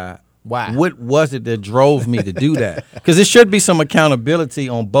identify what was it that drove me to do that? Because it should be some accountability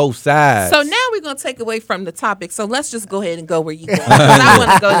on both sides. So now we're going to take away from the topic. So let's just go ahead and go where you go. I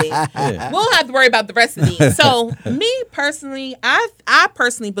want to go there. Yeah. We'll have to worry about the rest of these. So me personally, I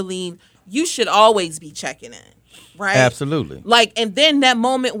personally believe you should always be checking in. Right? Absolutely. Like, and then that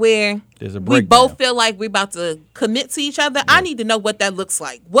moment where we both feel like we're about to commit to each other, I need to know what that looks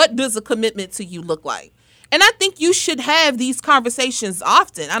like. What does a commitment to you look like? And I think you should have these conversations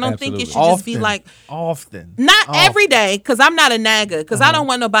often. I don't think it should just be like not every day, because I'm not a nagger, because I don't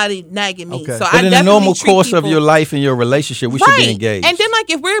want nobody nagging me. Okay. So but in the normal course of your life and your relationship, we should be engaged. And then, like,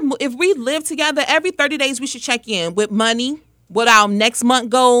 if we live together, every 30 days we should check in with money, what our next month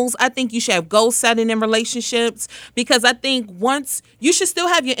goals. I think you should have goal setting in relationships, because I think once you should still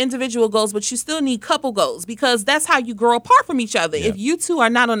have your individual goals, but you still need couple goals, because that's how you grow apart from each other. If you two are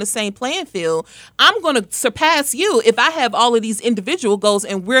not on the same playing field, I'm going to surpass you if I have all of these individual goals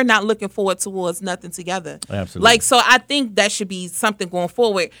and we're not looking forward towards nothing together. Absolutely. Like, so I think that should be something going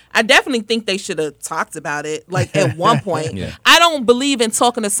forward. I definitely think they should have talked about it, like, at one point. I don't believe in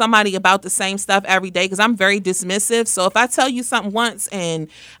talking to somebody about the same stuff every day, because I'm very dismissive. So if I tell you something once, and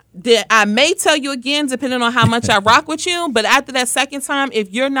I may tell you again depending on how much I rock with you, but after that second time, if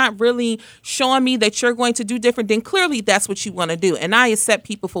you're not really showing me that you're going to do different, then clearly that's what you want to do. And I accept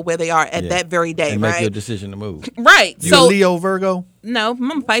people for where they are at that very day, and right? make your decision to move. Right. You a Leo, Virgo? No,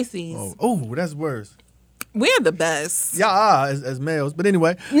 I'm Pisces. Oh, that's worse. We're the best. Yeah, as males. But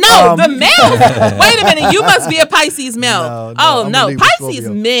anyway. No, the males. Wait a minute. You must be a Pisces male. No. Pisces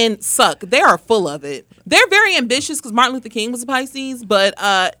men suck. They are full of it. They're very ambitious, because Martin Luther King was a Pisces, but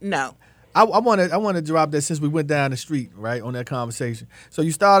no. I want to drop that, since we went down the street, right, on that conversation. So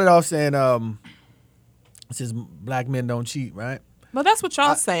you started off saying, since black men don't cheat, right? Well, that's what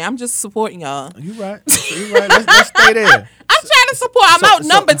y'all say. I'm just supporting y'all. You right. Let's stay there. I'm trying to support. I'm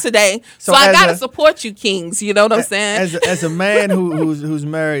outnumbered today, so I gotta support you, kings. You know what I'm saying? As a man who's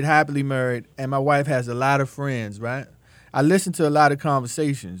married, happily married, and my wife has a lot of friends, right? I listen to a lot of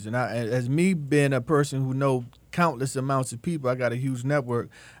conversations, and as me being a person who know countless amounts of people, I got a huge network.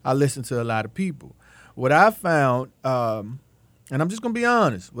 I listen to a lot of people. What I found, and I'm just gonna be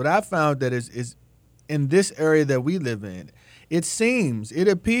honest, what I found that is in this area that we live in, it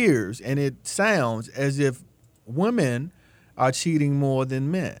appears, and it sounds as if women are cheating more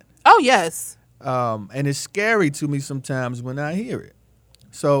than men. Oh, yes. And it's scary to me sometimes when I hear it.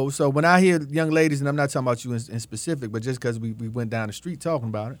 So when I hear young ladies, and I'm not talking about you in specific, but just because we went down the street talking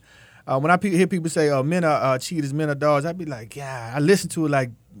about it, when I hear people say, men are cheaters, men are dogs, I'd be like, yeah, I listen to it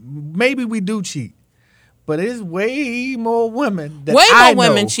like, maybe we do cheat. But it's way more women than I know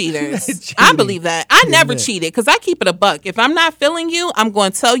women cheaters. I believe that. I never cheated, because I keep it a buck. If I'm not feeling you, I'm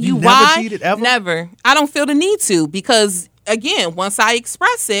going to tell you why. Never cheated ever? Never. I don't feel the need to, because again, once I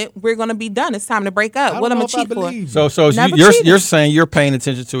express it, we're going to be done. It's time to break up. What am I cheat for? So you're saying you're paying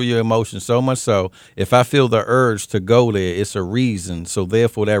attention to your emotions so much so, if I feel the urge to go there, it's a reason. So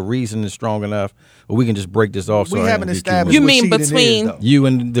therefore, that reason is strong enough. We can just break this off. We haven't established. You mean between you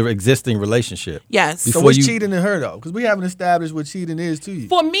and the existing relationship? Yes. So what's cheating to her though? Because we haven't established what cheating is to you.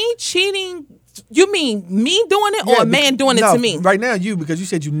 For me, cheating. You mean me doing it, or a man doing it to me? Right now, because you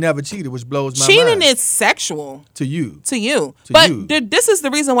said you never cheated, which blows my mind. Cheating is sexual. To you. But this is the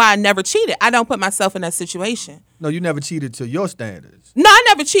reason why I never cheated. I don't put myself in that situation. No, you never cheated to your standards. No, I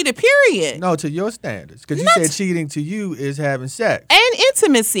never cheated, period. No, to your standards. Because you said cheating to you is having sex. And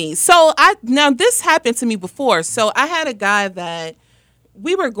intimacy. So this happened to me before. So I had a guy that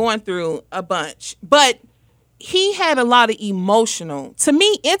we were going through a bunch, but he had a lot of emotional. To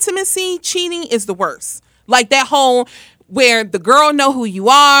me, intimacy, cheating is the worst. Like that whole where the girl know who you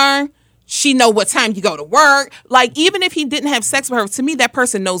are, she know what time you go to work. Like even if he didn't have sex with her, to me that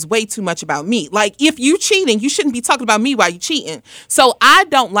person knows way too much about me. Like if you cheating, you shouldn't be talking about me while you cheating. So I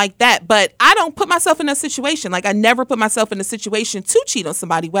don't like that, but I don't put myself in that situation. Like I never put myself in a situation to cheat on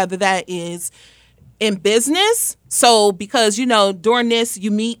somebody, whether that is in business. So because, during this,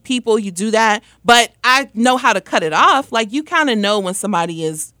 you meet people, you do that. But I know how to cut it off. Like you kind of know when somebody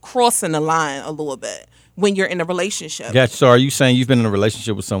is crossing the line a little bit when you're in a relationship. Gotcha. So are you saying you've been in a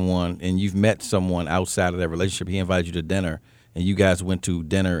relationship with someone and you've met someone outside of that relationship? He invited you to dinner and you guys went to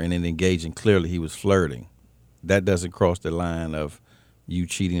dinner and then engaged, and clearly he was flirting. That doesn't cross the line of you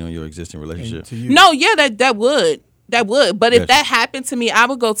cheating on your existing relationship. No, yeah, that would. But if that happened to me, I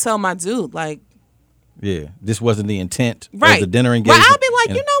would go tell my dude, like, yeah, this wasn't the intent of right. the dinner engagement. Well, I'll be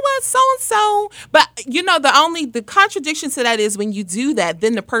like, you know what, so-and-so. But, the contradiction to that is when you do that,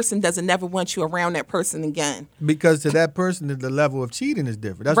 then the person doesn't never want you around that person again. Because to that person, the level of cheating is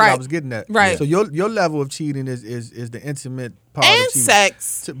different. That's right. what I was getting at. Right. So your level of cheating is the intimate part and of cheating.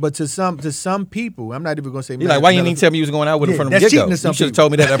 Sex. But to some people, I'm not even going to say. You're like, why you didn't tell me you was going out with him from the get-go? You should have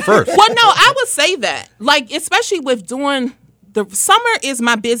told me that at first. Well, no, I would say that. Like, especially with doing... The summer is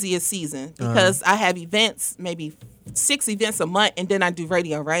my busiest season because I have events, maybe 6 events a month, and then I do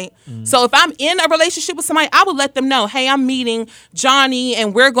radio, right? Mm-hmm. So if I'm in a relationship with somebody, I would let them know, hey, I'm meeting Johnny,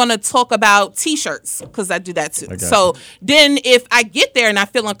 and we're going to talk about T-shirts, because I do that too. So then if I get there and I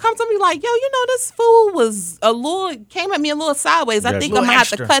feel uncomfortable, I'll be like, yo, this fool was came at me a little sideways. I think I'm going to have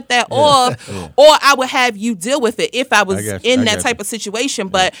to cut that off, or I would have you deal with it if I was in that type of situation.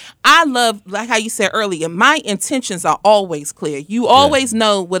 But I love, like how you said earlier, my intentions are always clear. You always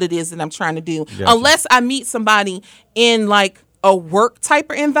know what it is that I'm trying to do. Unless I meet somebody in like a work type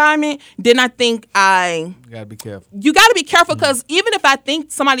of environment, then I think You gotta be careful. you got to be careful, because even if I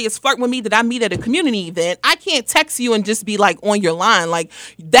think somebody is flirting with me that I meet at a community event, I can't text you and just be like on your line. Like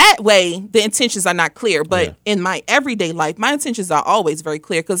that way, the intentions are not clear. But in my everyday life, my intentions are always very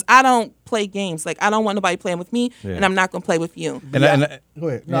clear, because I don't play games. Like I don't want nobody playing with me, and I'm not going to play with you. And Go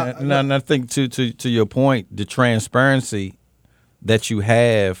ahead. and I think to your point, the transparency that you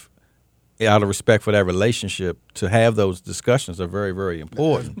have out of respect for that relationship, to have those discussions are very, very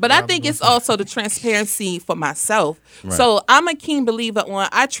important. But I think it's also the transparency for myself. Right. So I'm a keen believer on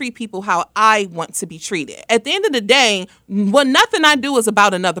I treat people how I want to be treated. At the end of the day, nothing I do is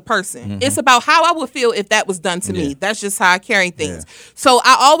about another person. Mm-hmm. It's about how I would feel if that was done to me. That's just how I carry things. So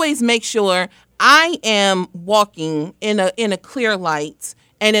I always make sure I am walking in a clear light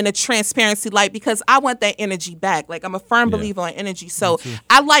and in a transparency light, because I want that energy back. Like I'm a firm believer on energy. So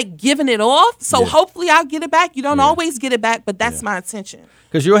I like giving it off. So hopefully I'll get it back. You don't always get it back, but that's my intention.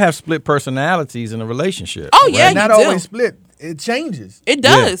 Because you'll have split personalities in a relationship. Oh, yeah, you Not do. always split. It changes. It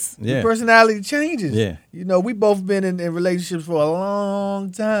does. Yeah. Your personality changes. Yeah. You know, we both been in relationships for a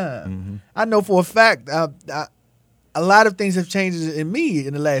long time. Mm-hmm. I know for a fact a lot of things have changed in me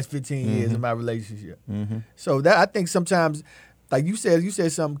in the last 15 years in my relationship. Mm-hmm. So that I think sometimes, like you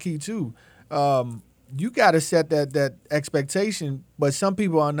said something key too. You got to set that expectation, but some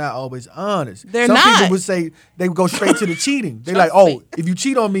people are not always honest. They're some not. people would say they would go straight to the cheating. They're like, oh, if you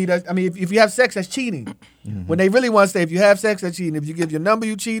cheat on me, if you have sex, that's cheating. When they really want to say, if you have sex, that's cheating. If you give your number,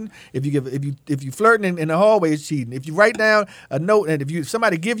 you cheating. If you flirting in the hallway, it's cheating. If you write down a note, and if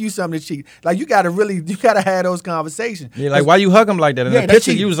somebody give you something, to cheat. Like you got to have those conversations. Yeah, like why you hug them like that? In the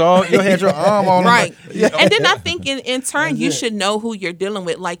picture, you had your arm on Right. them. And then I think in turn, you should know who you're dealing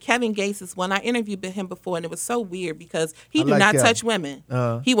with. Like Kevin Gates is one. I interviewed him before, and it was so weird because he do not touch women.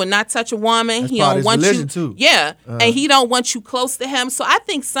 He would not touch a woman. That's He part don't of want his you. religion, too. Yeah. And he don't want you close to him. So I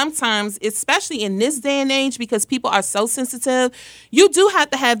think sometimes, especially in this day and age, because people are so sensitive, you do have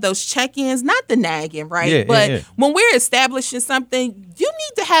to have those check-ins, not the nagging, right? Yeah, but when we're establishing something, you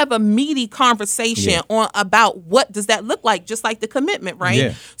need to have a meaty conversation on about what does that look like, just like the commitment, right?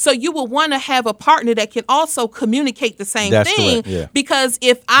 Yeah. So you will want to have a partner that can also communicate the same That's thing. correct, yeah. Because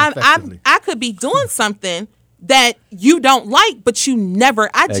if I could be doing something that you don't like, but you never.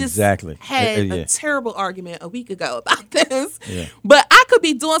 I just had a terrible argument a week ago about this. Yeah. But I could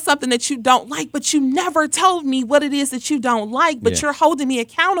be doing something that you don't like, but you never told me what it is that you don't like, but you're holding me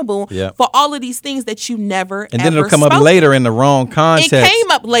accountable for all of these things that you never And then it'll come up later in the wrong context. It came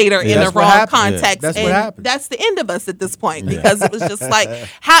up later in the wrong context. Yeah. That's and what happened. That's the end of us at this point, because it was just like,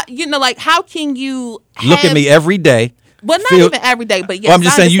 how can you look at me every day? Well, not even every day, but yes. Well, I'm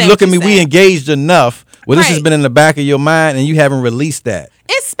just saying, you look at me, we saying. engaged enough. Well, this has Right. been in the back of your mind, and you haven't released that.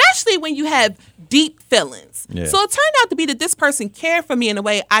 Especially when you have deep feelings. Yeah. So it turned out to be that this person cared for me in a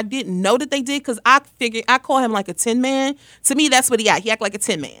way I didn't know that they did, because I call him like a tin man. To me, that's what he act. He act like a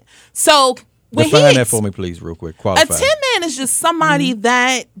tin man. So when Define that for me, please, real quick. Qualify. a tin man is just somebody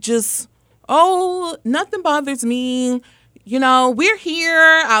that just, nothing bothers me. You know, we're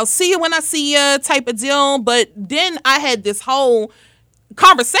here. I'll see you when I see you type of deal. But then I had this whole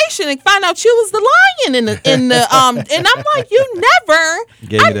conversation and find out you was the lion in the and I'm like,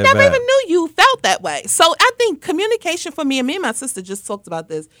 I never even knew you felt that way. So I think communication for me and my sister just talked about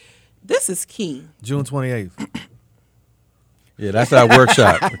this. This is key. June 28th. Yeah, that's our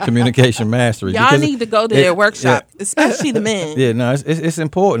workshop, communication mastery. Y'all need to go to their workshop, especially the men. Yeah, no, it's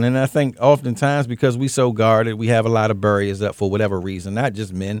important, and I think oftentimes because we so guarded, we have a lot of barriers up for whatever reason, not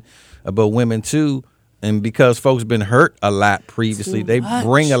just men, but women too. And because folks been hurt a lot previously, they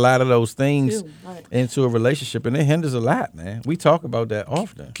bring a lot of those things into a relationship, and it hinders a lot, man. We talk about that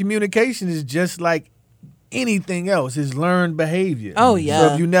often. Communication is just like anything else. It's learned behavior. Oh, yeah.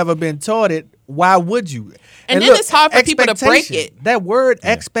 So if you've never been taught it, why would you? And then look, it's hard for people to break expectation. it. That word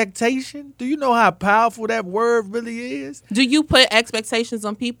expectation, do you know how powerful that word really is? Do you put expectations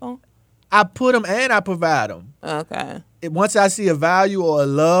on people? I put them and I provide them. Okay. Once I see a value or a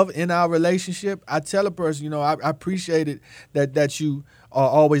love in our relationship, I tell a person, I appreciate it that you are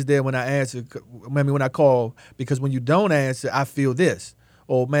always there when I answer, when I call, because when you don't answer, I feel this.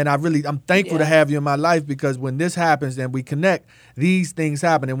 Or, man, I'm thankful to have you in my life, because when this happens and we connect, these things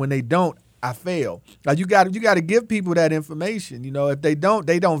happen. And when they don't, I fail. Like you got to give people that information. If they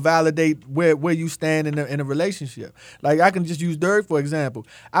don't validate where you stand in a relationship. Like I can just use Dirk for example.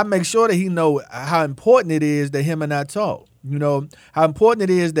 I make sure that he know how important it is that him and I talk. How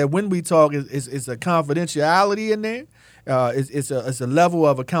important it is that when we talk, it's a confidentiality in there. It's a level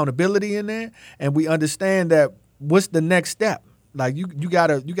of accountability in there, and we understand that what's the next step. Like you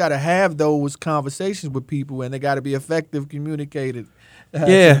gotta have those conversations with people, and they gotta be effective, communicated.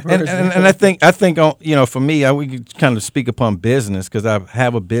 Yeah, and I think for me, we could kind of speak upon business because I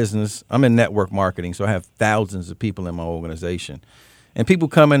have a business. I'm in network marketing, so I have thousands of people in my organization, and people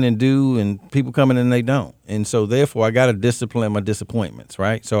come in and do, and people come in and they don't, and so therefore I got to discipline my disappointments,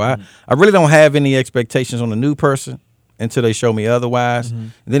 right? So I really don't have any expectations on a new person until they show me otherwise.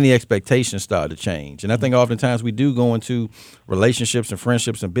 And then the expectations start to change, and I think oftentimes we do go into relationships and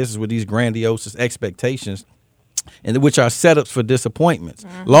friendships and business with these grandiose expectations, and which are setups for disappointments.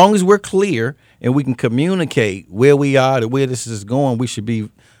 Long as we're clear and we can communicate where we are, to where this is going, we should be,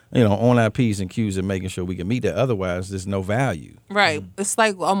 on our P's and Q's and making sure we can meet that. Otherwise, there's no value. Right. It's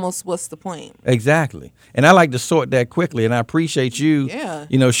like almost what's the point? Exactly. And I like to sort that quickly. And I appreciate you,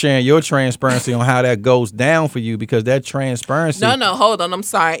 sharing your transparency on how that goes down for you, because that transparency. No, hold on. I'm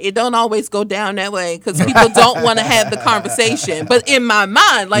sorry. It don't always go down that way because people don't want to have the conversation. But in my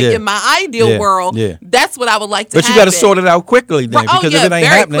mind, in my ideal world, that's what I would like to happen. But you got to sort it out quickly then, because if it ain't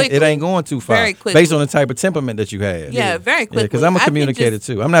happening, quickly. It ain't going too far. Very quickly. Based on the type of temperament that you have. Yeah, very quickly. Because I'm a communicator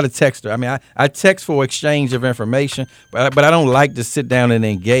too. I'm not a texter. I mean, I text for exchange of information, but I don't like to sit down and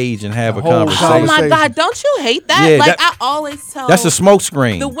engage and have a conversation. Oh my God, don't you hate that? Yeah, I always tell that's a smoke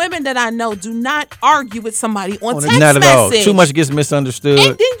screen. The women that I know, do not argue with somebody on text not at all. message. Too much gets misunderstood.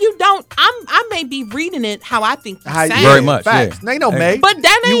 And then you don't. I may be reading it how I think you say very much. Facts. Yeah. Ain't no May. But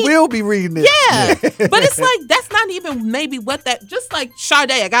that ain't. You will be reading it. Yeah. But it's like that's not even maybe what that. Just like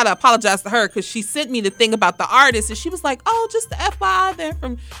Sade, I gotta apologize to her because she sent me the thing about the artist, and she was like, "Oh, just the FYI, they're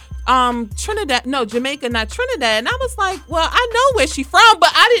from." Trinidad, no, Jamaica, not Trinidad. And I was like, well, I know where she's from, but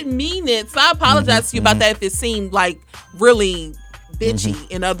I didn't mean it. So I apologize to you about that if it seemed like really bitchy,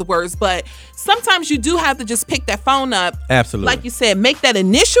 in other words. But sometimes you do have to just pick that phone up. Absolutely. Like you said, make that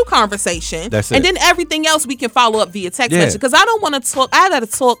initial conversation. That's it. And then everything else we can follow up via text message. Because I don't want to talk, I got to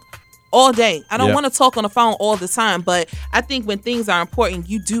talk all day. I don't want to talk on the phone all the time. But I think when things are important,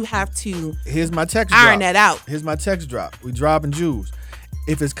 you do have to Here's my text iron drop. that out. Here's my text drop. We dropping jewels.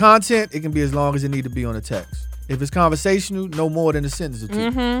 If it's content, it can be as long as it need to be on a text. If it's conversational, no more than a sentence or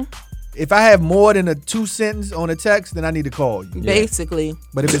two. If I have more than a 2 sentence on a text, then I need to call you. Basically.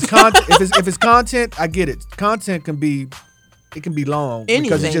 But if it's content, if it's content, I get it. Content can be long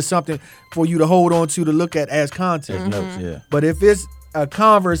because it's just something for you to hold on to look at as content. Notes, But if it's a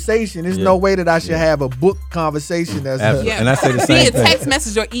conversation, there's no way that I should have a book conversation that's and I say the same thing. Text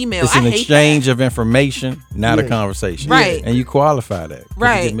message or email. It's an exchange of information, not a conversation. Right. And you qualify that.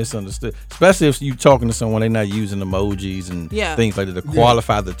 Right. You get misunderstood. Especially if you talking to someone, they're not using emojis and things like that to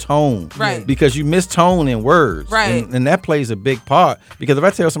qualify the tone. Right. Because you mistone in words. Right. And that plays a big part. Because if I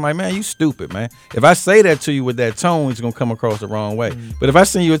tell somebody, man, you stupid, man. If I say that to you with that tone, it's going to come across the wrong way. But if I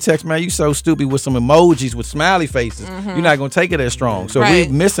send you a text, man, you so stupid with some emojis with smiley faces, you're not going to take it as strong. So if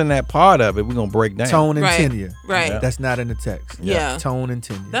we're missing that part of it, we're going to break down. Tone and tenure. Right. That's not in the text. Yeah. Tone and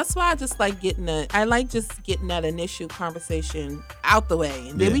tenure. That's why I just like getting that initial conversation out the way.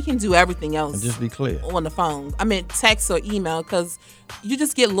 And then we can do everything else. And just be clear. On the phone. I mean, text or email, because you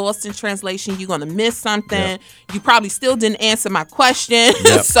just get lost in translation. You're going to miss something. Yep. You probably still didn't answer my question.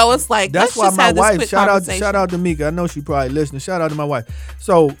 Yep. So it's like, that's why let's just my have this wife, quick shout conversation. out to Mika. I know she probably listening. Shout out to my wife.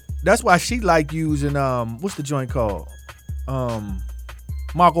 So that's why she like using what's the joint called?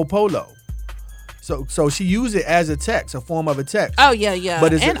 Marco Polo. So she used it as a text, a form of a text. Oh yeah.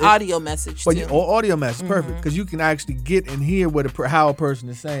 But and audio message too. Or audio message, perfect, because you can actually get and hear what how a person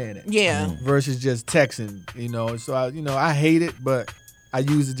is saying it. Yeah. Versus just texting, So I hate it, but I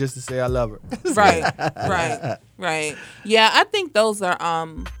use it just to say I love her. Right. Yeah, I think those are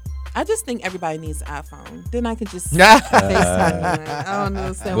I just think everybody needs an iPhone. Then I could just FaceTime. I don't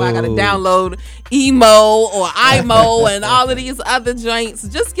understand why I gotta download Emo or IMO and all of these other joints.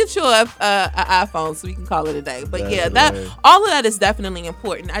 Just get you an iPhone so we can call it a day. But all of that is definitely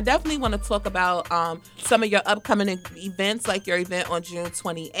important. I definitely want to talk about some of your upcoming events, like your event on June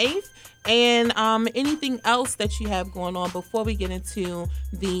 28th. And anything else that you have going on before we get into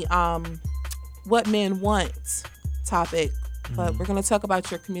the what men want topic. But we're going to talk about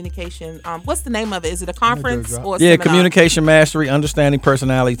your communication. What's the name of it? Is it a conference or seminar? Communication Mastery, Understanding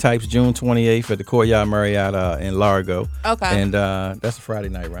Personality Types, June 28th at the Courtyard Marriott in Largo. Okay. And that's a Friday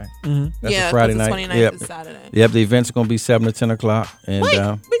night, right? Mm-hmm. That's a Friday night. 29th is Saturday. Yep, the event's going to be 7 to 10 o'clock. And, Wait, we're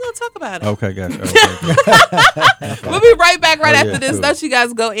going gonna talk about it. Okay, gotcha. Okay. We'll be right back after this. Cool. Don't you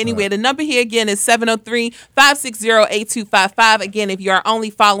guys go anywhere. The number here again is 703-560-8255. Again, if you are only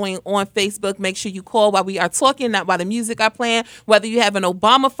following on Facebook, make sure you call while we are talking, not while the music are playing. Whether you have an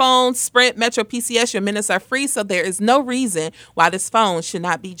Obama phone, Sprint, Metro, PCS, your minutes are free, so there is no reason why this phone should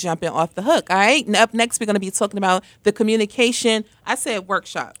not be jumping off the hook. All right. And up next, we're going to be talking about the communication. I said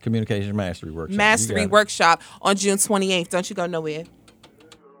workshop. Communication mastery workshop. Mastery workshop on June 28th. Don't you go nowhere.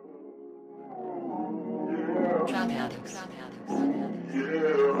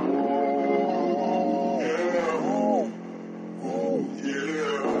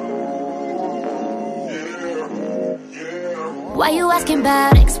 Why you asking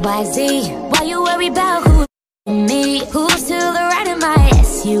about XYZ? Why you worry about who me? Who's to the right of my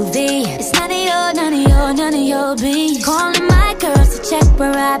SUV? It's none of your beef. Calling my girls to check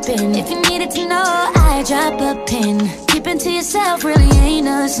where I've been. If you needed to know, I drop a pin. Keeping to yourself really ain't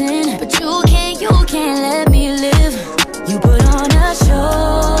nothing. But you can't let me live. You put on a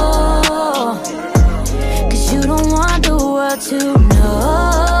show, 'cause you don't want the world to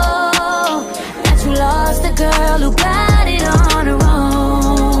know that you lost the girl who got it on her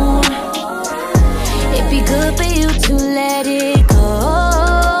own. It'd be good for you to let it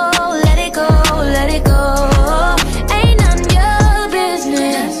go. Let it go, let it go. Ain't none your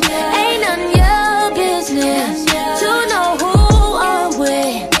business. Ain't none your business to know who I'm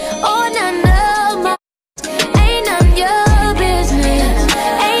with. Oh, none of my. Ain't none your business.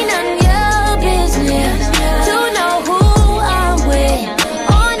 Ain't none your business to know who I'm with.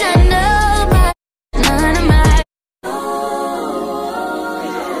 Oh, none of my. None of my.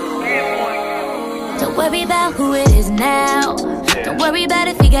 Don't worry about who it is now. Don't worry about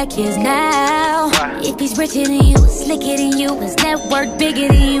if he got kids now. If he's richer than you, slicker than you, his network bigger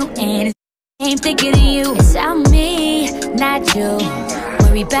than you, and his ain't thicker than you. It's on me, not you.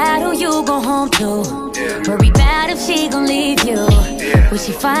 Worry about who you go home to. Worry about if she gon' leave you. Will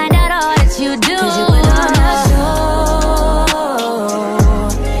she find out all that you do? 'Cause you put on a show.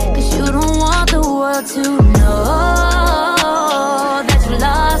 'Cause you don't want the world to know that you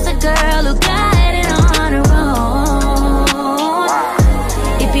lost a girl who got it on her own.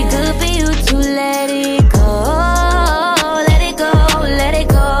 It'd be good for you to let it go. Let it go, let it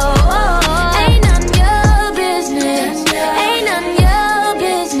go. Ain't none your business. Ain't none your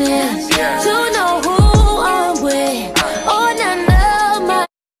business to know who I'm with. Oh, none of my.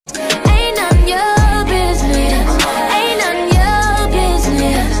 Ain't none your business. Ain't none your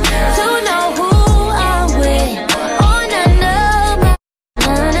business to know who I'm with. Oh, none of my.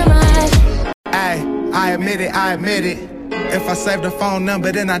 None of my. Ay, I admit it. If I saved the phone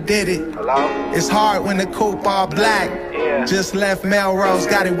number, then I did it. Hello? It's hard when the coupe all black. Yeah. Just left Melrose,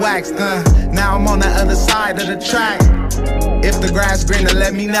 got it waxed, Now I'm on the other side of the track. If the grass greener,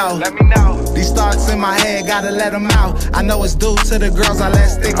 let me know. Let me know. These thoughts in my head, gotta let them out. I know it's due to the girls I let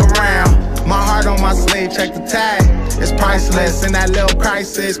stick around. My heart on my sleeve, check the tag. It's priceless, and that little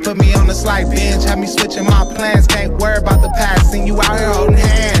crisis put me on a slight binge. Had me switching my plans, can't worry about the past. Seen you out here holding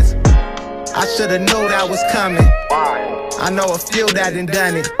hands. I shoulda knew that was coming. I know a few that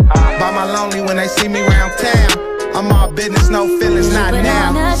done it. By my lonely when they see me round town. I'm all business, no feelings, not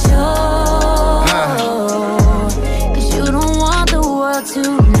now. Cause you don't want the world to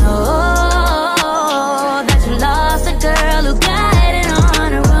know that you lost a girl who got it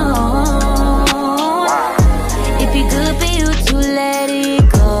on her own. It'd be good for you to let it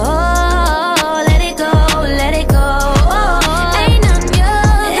go. Let it go, let it go. Ain't none your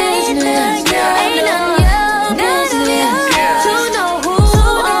business. Ain't none your business to know who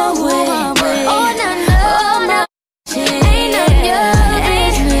I'm with. Oh, none of my. Ain't none your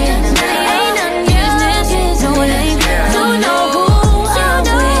business. Ain't none your business to know who I'm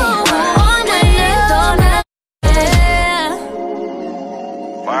with. Oh, none of my.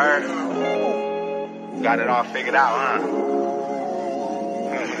 Word. Got it all figured out, huh?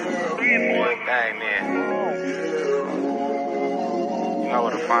 Good thing, man. You know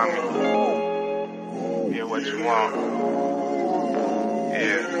where to find me. Get what you want.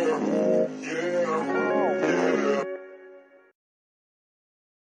 Yeah.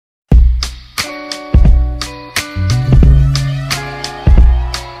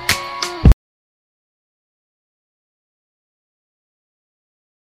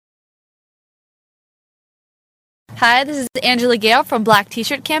 Hi, this is Angela Gale from Black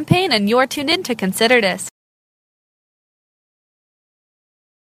T-Shirt Campaign, and you're tuned in to Consider This.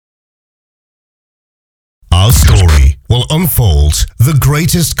 Our story will unfold the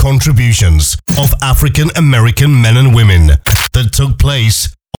greatest contributions of African American men and women that took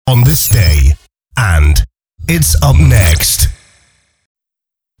place on this day. And it's up next.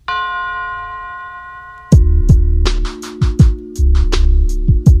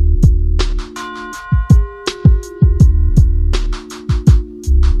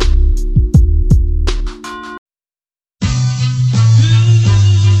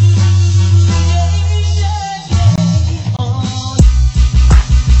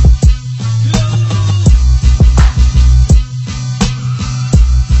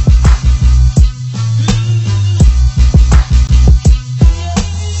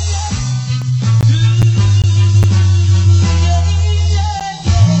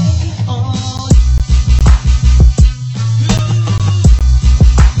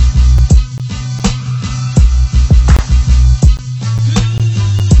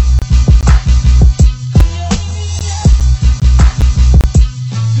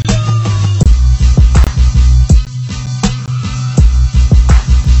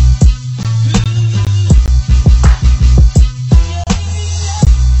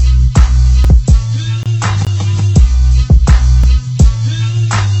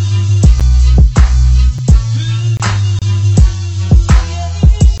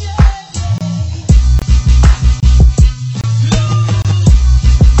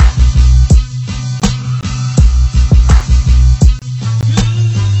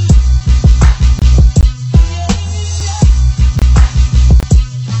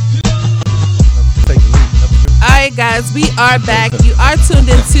 right, guys, we are back. You are tuned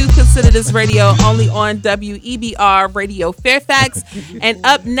into Consider This Radio only on WEBR Radio Fairfax. And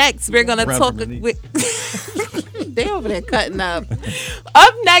up next, we're going to talk with... They over there cutting up.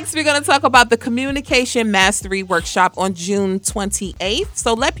 Up next, we're going to talk about the Communication Mastery Workshop on June 28th.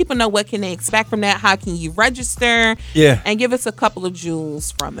 So let people know what can they expect from that. How can you register? Yeah. And give us a couple of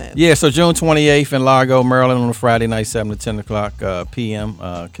jewels from it. Yeah, so June 28th in Largo, Maryland on a Friday night, 7 to 10 o'clock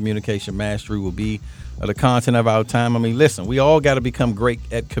p.m. Communication Mastery will be the content of our time. I mean, listen, we all got to become great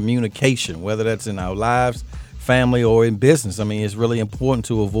at communication, whether that's in our lives, family, or in business. I mean, it's really important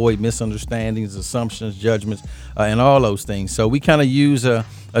to avoid misunderstandings, assumptions, judgments, and all those things. So we kind of use a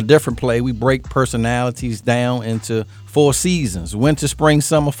different play. We break personalities down into 4 seasons: winter, spring,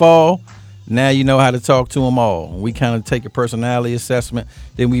 summer, fall. Now you know how to talk to them all. We kind of take a personality assessment.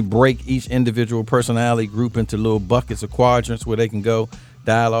 Then we break each individual personality group into little buckets or quadrants where they can go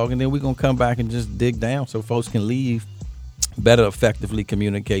dialogue. And then we're going to come back and just dig down so folks can leave better effectively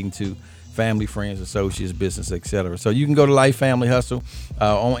communicating to family, friends, associates, business, etc. So you can go to Life Family Hustle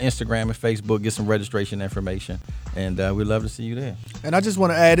on Instagram and Facebook, get some registration information, and we'd love to see you there. And I just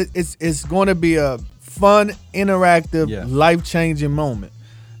want to add, it's going to be a fun, interactive, life-changing moment.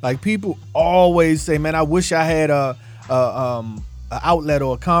 Like, people always say, man, I wish I had a outlet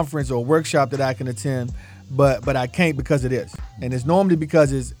or a conference or a workshop that I can attend, but I can't because of this. And it's normally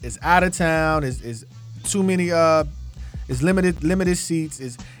because it's out of town, it's too many it's limited seats,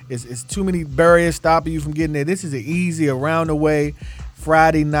 it's too many barriers stopping you from getting there. This is an easy, around the way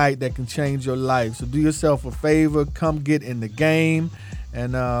Friday night that can change your life. So do yourself a favor, come get in the game,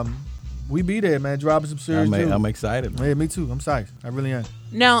 and we be there, man. Dropping some serious juice. I'm excited, man. Yeah, me too. I'm psyched. I really am.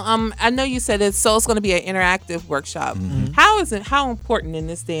 Now, I know you said it's going to be an interactive workshop. Mm-hmm. How important in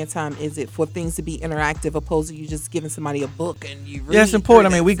this day and time is it for things to be interactive opposed to you just giving somebody a book and you read? Yeah, it's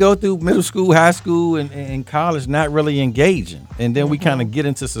important. I mean, we go through middle school, high school, and college not really engaging. And then we kind of get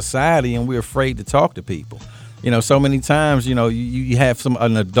into society and we're afraid to talk to people. You know, so many times, you know, you have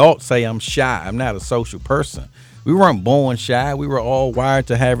an adult say, I'm shy. I'm not a social person. We weren't born shy. We were all wired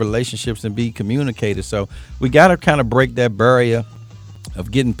to have relationships and be communicators. So we got to kind of break that barrier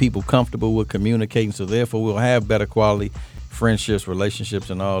of getting people comfortable with communicating. So therefore, we'll have better quality friendships, relationships,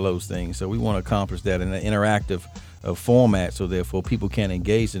 and all those things. So we want to accomplish that in an interactive format. So therefore, people can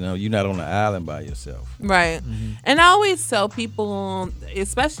engage. You know, you're not on the island by yourself. Right. And I always tell people,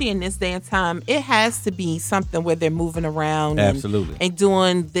 especially in this day and time, it has to be something where they're moving around and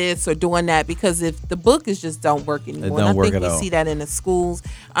doing this or doing that, because if the book is just don't work anymore. It don't work I think at we all. see that in the schools,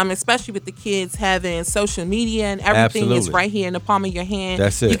 especially with the kids having social media and everything is right here in the palm of your hand.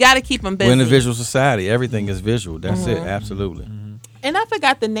 That's it. You got to keep them busy. We're in a visual society. Everything is visual. That's it. Absolutely. And I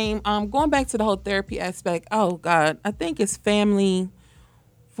forgot the name. Going back to the whole therapy aspect. Oh God, I think it's Family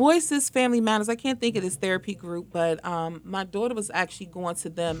Voices, Family Matters. I can't think of this therapy group, but my daughter was actually going to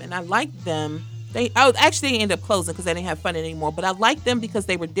them, and I liked them. They ended up closing because they didn't have fun anymore. But I liked them because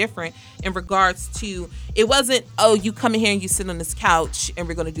they were different in regards to, it wasn't, oh, you come in here and you sit on this couch and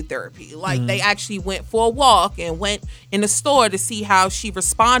we're going to do therapy. Like they actually went for a walk and went in the store to see how she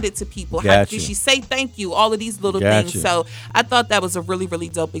responded to people. How did she say thank you? All of these little things. So I thought that was a really, really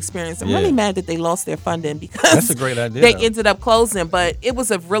dope experience. I'm really mad that they lost their funding because that's a great idea. They ended up closing, but it was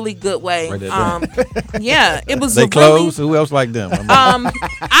a really good way. Yeah, it was. They closed. Who else like them?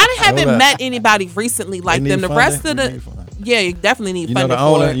 I haven't met anybody recently like them. The rest of you definitely need funding. You know the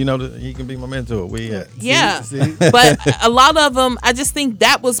owner. You know he can be my mentor. But a lot of them, I just think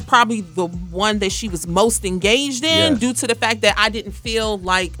that was probably the one that she was most engaged in, due to the fact that I didn't feel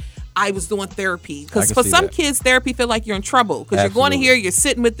like I was doing therapy. Because for some kids, therapy feel like you're in trouble. Because you're going to here, you're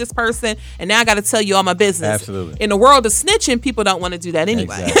sitting with this person, and now I got to tell you all my business. Absolutely. In the world of snitching, people don't want to do that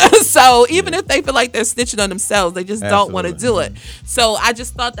anyway. So even if they feel like they're snitching on themselves, they just don't want to do it. So I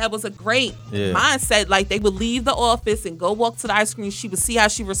just thought that was a great mindset. Like, they would leave the office and go walk to the ice cream. She would see how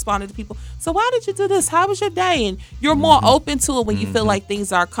she responded to people. So why did you do this? How was your day? And you're more open to it when you feel like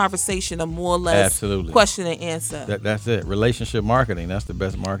things are a conversation or more or less question and answer. That's it. Relationship marketing. That's the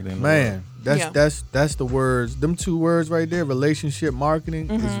best marketing. Man, that's the words. Them 2 words right there, relationship marketing,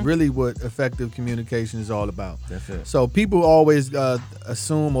 is really what effective communication is all about. That's it. So people always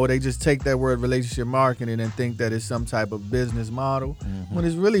assume, or they just take that word relationship marketing and think that it's some type of business model, when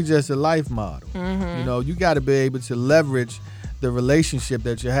it's really just a life model. You know, you got to be able to leverage the relationship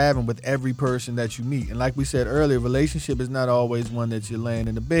that you're having with every person that you meet. And like we said earlier, relationship is not always one that you're laying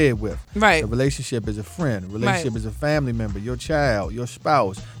in the bed with. Right. A relationship is a friend. A relationship is a family member, your child, your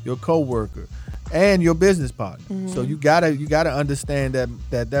spouse, your coworker, and your business partner. So you gotta understand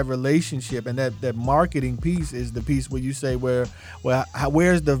that relationship and that marketing piece is the piece where you say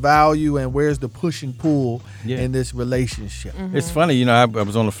where's the value and where's the push and pull in this relationship. It's funny, I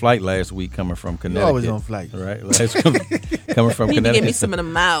was on a flight last week coming from Connecticut. You're always on flight, right? Coming from You need to Connecticut. give me some of the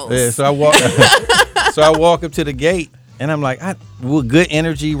mouths. Yeah, so I walk up to the gate. And I'm like, with good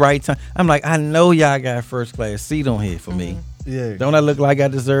energy, right time. I'm like, I know y'all got a first class seat on here for me. Yeah. Don't I look like I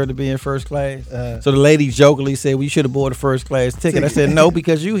deserve to be in first class? So the lady jokingly said, well, you should have bought a first class ticket. I said, no,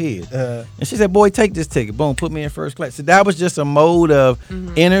 because you here. And she said, boy, take this ticket. Boom, put me in first class. So that was just a mode of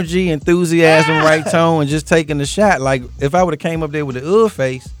energy, enthusiasm, right tone, and just taking the shot. Like, if I would have came up there with the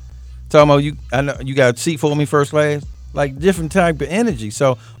face, talking about, I know you got a seat for me first class. Like different type of energy.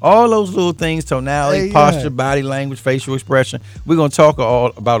 So all those little things, tonality, posture, body language, facial expression, we're going to talk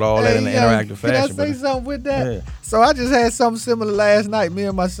about all that in an interactive fashion. Can I say something with that? Yeah. So I just had something similar last night. Me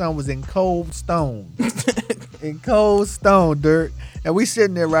and my son was in Cold Stone. In Cold Stone, Dirk. And we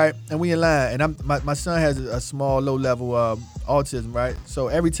sitting there, right? And we in line. And my son has a small, low-level autism, right? So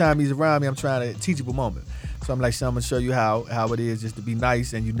every time he's around me, I'm trying to teachable moment. So I'm like, son, I'm going to show you how it is just to be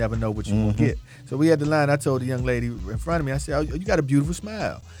nice and you never know what you're going to get. So we had the line. I told the young lady in front of me, I said, oh, you got a beautiful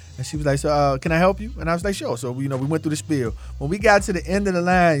smile. And she was like, so can I help you? And I was like, sure. So, we went through the spiel. When we got to the end of the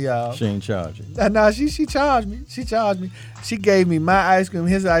line, y'all. She ain't charging. No, she charged me. She gave me my ice cream,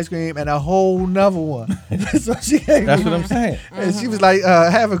 his ice cream, and a whole nother one. So she gave That's what I'm saying. And she was like,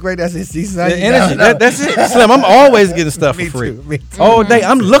 have a great day. I said, see, son. The energy. That's it. Slim, I'm always getting stuff for free. Me too. All day.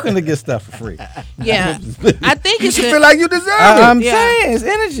 I'm looking to get stuff for free. Yeah. I think you should feel like you deserve it. I'm saying it's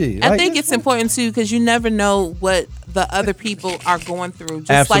energy. I think it's important too because you never know what the other people are going through.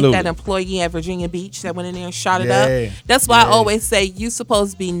 Just Absolutely. like that employee at Virginia Beach that went in there and shot it up. That's why I always say you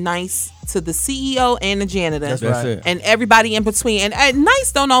supposed to be nice to the CEO and the janitor. That's right. And everybody in between. And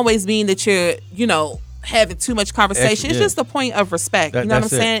nice don't always mean that you're, having too much conversation. It's just a point of respect. You know what I'm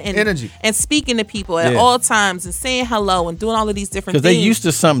saying? And energy. And speaking to people at all times and saying hello and doing all of these different things. Because they used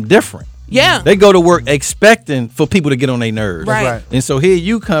to something different. Yeah. They go to work expecting for people to get on their nerves. Right. And so here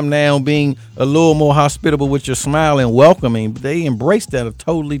you come now being a little more hospitable with your smile and welcoming. They embrace that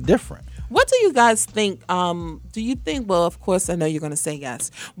totally different. What do you guys think? Do you think, well, of course, I know you're going to say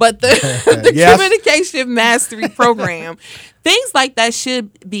yes, but the Yes. communication mastery program, things like that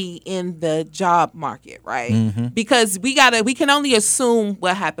should be in the job market, right? Because we can only assume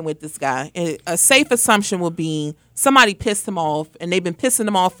what happened with this guy. And a safe assumption would be somebody pissed him off, and they've been pissing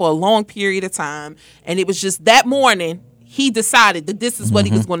him off for a long period of time, and it was just that morning he decided that this is what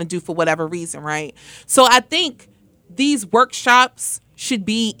he was going to do for whatever reason, right? So I think these workshops should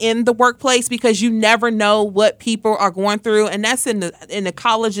be in the workplace because you never know what people are going through, and that's in the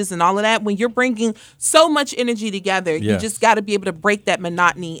colleges and all of that. When you're bringing so much energy together, you just got to be able to break that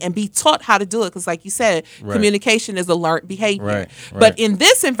monotony and be taught how to do it. Because, like you said, communication is a learned behavior. Right. But in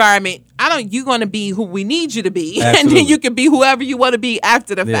this environment, you're going to be who we need you to be, Absolutely. and then you can be whoever you want to be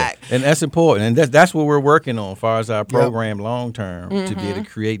after the fact. And that's important, and that's what we're working on as far as our program long term to be able to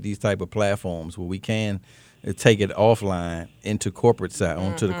create these type of platforms where we can take it offline into corporate side,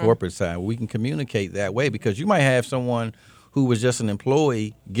 onto the corporate side. We can communicate that way because you might have someone who was just an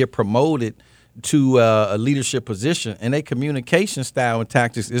employee get promoted to a leadership position, and their communication style and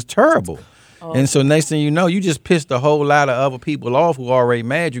tactics is terrible. And so next thing you know, you just pissed a whole lot of other people off who are already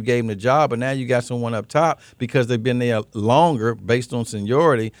mad you gave them the job, but now you got someone up top because they've been there longer based on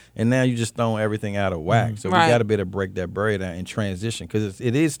seniority, and now you just throwing everything out of whack. So we got to be able to break that barrier down and transition because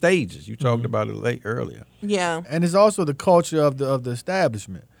it is stages. You talked about it earlier. Yeah. And it's also the culture of the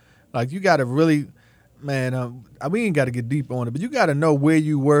establishment. Like you got to really, man, we ain't got to get deep on it, but you got to know where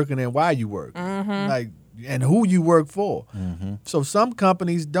you working and why you work. Like, and who you work for. So some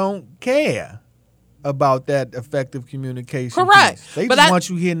companies don't care about that effective communication. Correct. Piece. They But just want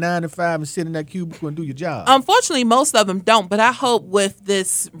you here 9 to 5 and sit in that cubicle and do your job. Unfortunately, most of them don't. But I hope with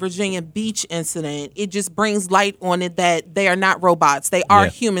this Virginia Beach incident, it just brings light on it that they are not robots. They are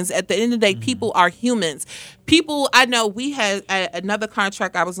humans. At the end of the day, people are humans. People, I know we had another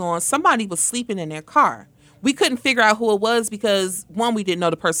contract I was on, somebody was sleeping in their car. We couldn't figure out who it was because, one, we didn't know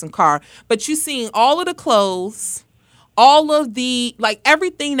the person's car. But you seen all of the clothes, all of the,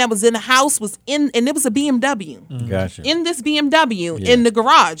 everything that was in the house was in, and it was a BMW. Gotcha. In this BMW, in the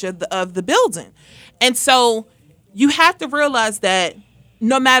garage of the building. And so you have to realize that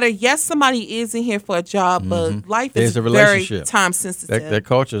no matter, yes, somebody is in here for a job, but life There's is a very relationship. time sensitive. That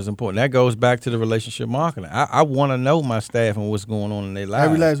culture is important. That goes back to the relationship marketing. I want to know my staff and what's going on in their lives.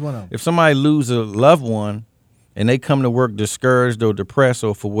 Every last one of them. If somebody loses a loved one and they come to work discouraged or depressed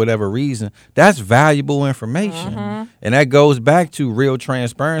or for whatever reason, that's valuable information. And that goes back to real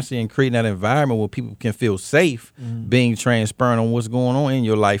transparency and creating that environment where people can feel safe being transparent on what's going on in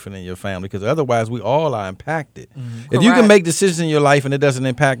your life and in your family, because otherwise we all are impacted. If you can Correct. make decisions in your life and it doesn't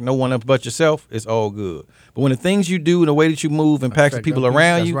impact no one else but yourself, it's all good. But when the things you do and the way that you move impacts the Affect people other people.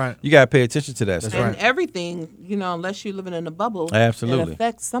 around That's you, right. you got to pay attention to that stuff. And everything, unless you're living in a bubble, Absolutely. it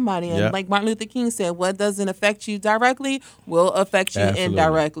affects somebody. And Yep. like Martin Luther King said, what doesn't affect you directly will affect you Absolutely.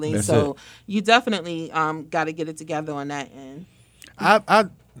 indirectly. That's so it. you definitely got to get it together on that end.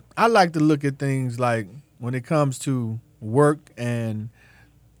 I like to look at things like when it comes to work, and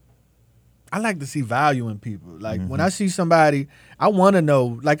I like to see value in people. Like when I see somebody, I want to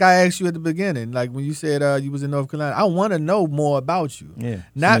know. Like I asked you at the beginning, like when you said you was in North Carolina, I want to know more about you. Yeah,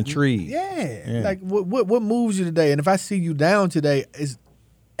 Not some intrigue. Yeah. Like what moves you today? And if I see you down today, is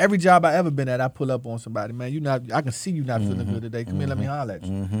every job I ever been at, I pull up on somebody, man. I can see you not feeling good today. Come here, let me holler at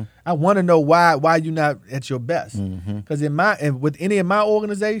you. I want to know why you not at your best. Because with any of my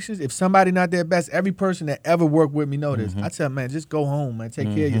organizations, if somebody not their best, every person that ever worked with me know this. I tell them, man, just go home, man.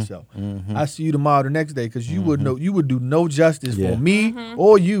 Take care of yourself. I see you tomorrow, the next day, because you would do no justice for me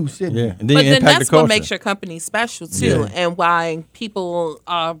or you sitting there. And then But you then impact that's the what culture. makes your company special too, and why people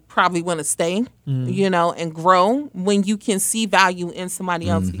probably want to stay, and grow when you can see value in somebody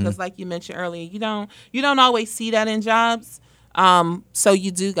else. Because, like you mentioned earlier, you don't always see that in jobs. So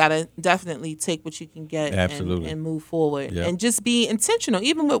you do gotta definitely take what you can get and move forward, and just be intentional,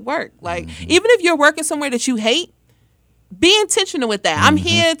 even with work. Like even if you're working somewhere that you hate, be intentional with that. I'm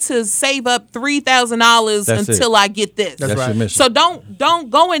here to save up $3,000 until I get this. That's right. your mission. So don't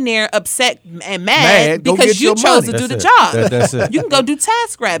go in there upset and mad Go because get you your chose money. to do the That's job. it. That's it. You can go do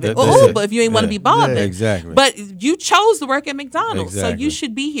TaskRabbit or That's it. Uber if you ain't want to be bothered. Exactly. But you chose to work at McDonald's, so Exactly. you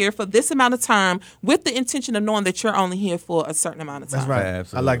should be here for this amount of time with the intention of knowing that you're only here for a certain amount of time. That's right.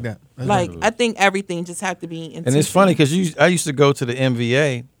 Absolutely. I like that. That's Like right. I think everything just have to be intentional. And it's funny because I used to go to the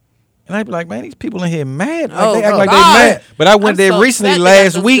MVA, and I'd be like, man, these people in here mad. Like, Oh, they act like God. they mad. But I went I'm there so recently upset they got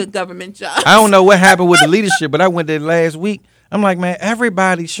last those week. good government jobs. I don't know what happened with the leadership, but I went there last week. I'm like, man,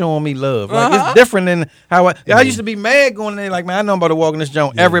 everybody's showing me love. Like it's different than how I used to be mad going there. Like, man, I know I'm about to walk in this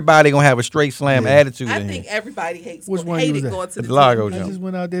joint. Everybody gonna have a straight slam attitude I in think here. everybody hates Which one you hated was at? going to At the the Lago I joint. just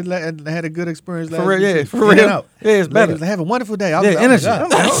went out there and had a good experience last For real, week. yeah, too. for In and real. out. Yeah, it's better. Ladies, have a wonderful day. I was Yeah, like, energy. Oh I'm my like,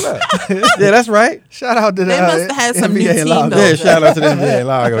 God. hold up. Yeah, that's right. Shout out to the They must have had some new NBA team, Lago. though. Yeah, shout out to the NBA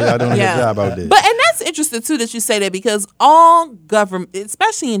Lago. Y'all doing a good job out there. But and that's interesting too that you say that, because all government,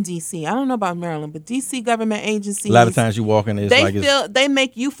 especially in DC, I don't know about Maryland, but DC government agencies, A lot of times you walk in there, it's like they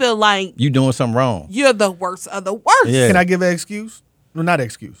make you feel like you doing something wrong. you're the worst of the worst. Yeah. Can I give an excuse? No, not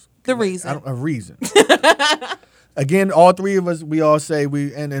excuse. The reason. A reason. Again, all three of us, we all say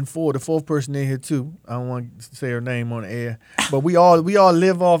and the fourth person in here too. I don't want to say her name on the air, but we all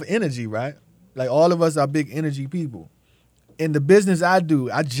live off energy, right? Like all of us are big energy people. In the business I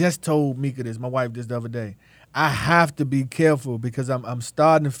do, I just told Mika this, my wife, this the other day. I have to be careful because I'm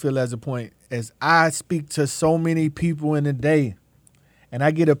starting to feel as a point as I speak to so many people in a day, and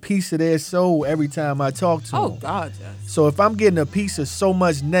I get a piece of their soul every time I talk to them. Oh God, yes. So if I'm getting a piece of so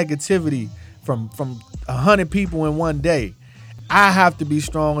much negativity from 100 people in one day, I have to be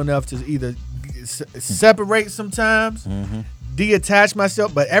strong enough to either separate sometimes, detach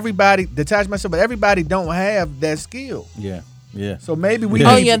myself, but everybody don't have that skill. Yeah. Yeah. So maybe we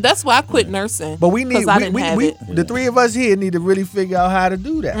Oh need yeah, that's why I quit nursing. but we need 'cause I didn't have it. the three of us here need to really figure out how to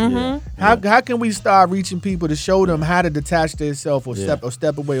do that. How can we start reaching people to show them how to detach themselves or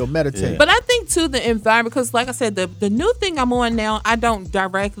step away or meditate? But I think too the environment, because like I said, the new thing I'm on now, I don't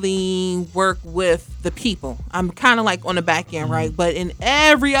directly work with the people. I'm kind of like on the back end, right? But in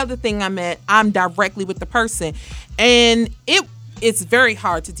every other thing I'm at, I'm directly with the person, and it's very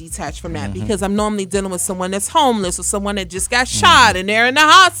hard to detach from that because I'm normally dealing with someone that's homeless or someone that just got shot and they're in the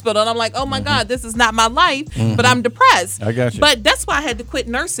hospital, and I'm like, oh my God, this is not my life, but I'm depressed. I got you. But that's why I had to quit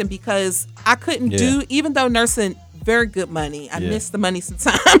nursing, because I couldn't do, even though nursing, very good money. I miss the money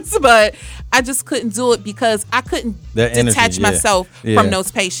sometimes, but I just couldn't do it because I couldn't That energy, detach myself from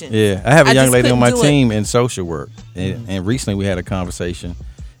those patients. Yeah, I have a young just lady on couldn't my do it. team in social work, and recently we had a conversation,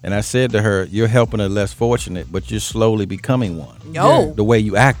 and I said to her, "You're helping the less fortunate, but you're slowly becoming one. Yo. The way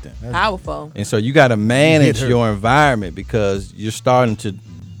you acting, Powerful. and so you got to manage her. your environment because you're starting to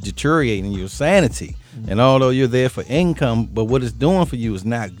deteriorate in your sanity." And although you're there for income, but what it's doing for you is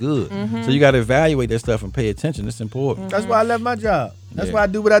not good. So you got to evaluate that stuff and pay attention. It's important. That's why I left my job. That's Yeah. why I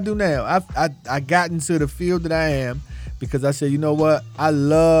do what I do now. I got into the field that I am because I said, you know what? I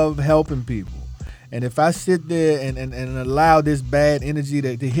love helping people. And if I sit there and allow this bad energy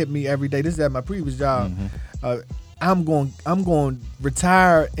to hit me every day, this is at my previous job. I'm going to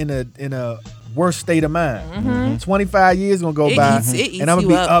retire in a worse state of mind. 25 years gonna go by, and I'm gonna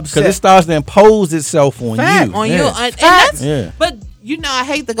be upset because it starts to impose itself on you. On you, and that's. But you know, I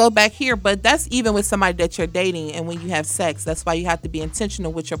hate to go back here, but that's even with somebody that you're dating, and when you have sex, that's why you have to be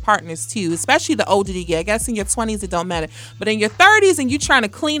intentional with your partners too. Especially the older you get. I guess in your 20s it don't matter, but in your 30s and you trying to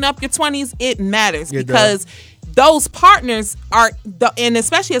clean up your 20s, it matters because those partners are, and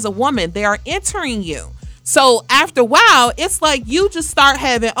especially as a woman, they are entering you. So after a while, it's like you just start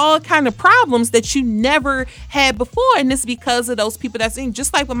having all kind of problems that you never had before. And it's because of those people that's in.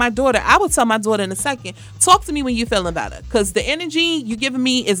 Just like with my daughter, I will tell my daughter in a second, talk to me when you're feeling better. Because the energy you giving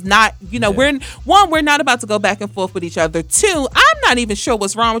me is not, we're not about to go back and forth with each other. 2, I'm not even sure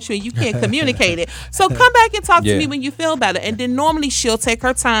what's wrong with you and you can't communicate it. So come back and talk to me when you feel better. And then normally she'll take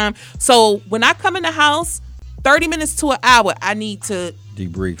her time. So when I come in the house, 30 minutes to an hour, I need to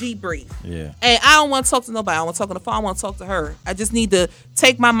debrief. Yeah. And I don't want to talk to nobody. I don't want to talk on the phone. I want to talk to her. I just need to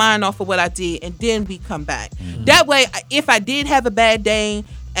take my mind off of what I did, and then we come back. That way, if I did have a bad day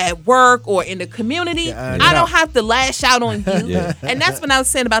at work or in the community, I don't have to lash out on you. And that's what I was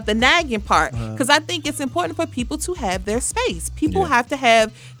saying about the nagging part, because I think it's important for people to have their space. People have to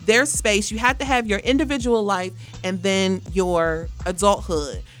have their space. You have to have your individual life and then your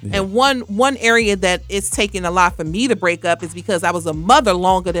adulthood. And one area that it's taken a lot for me to break up is because I was a mother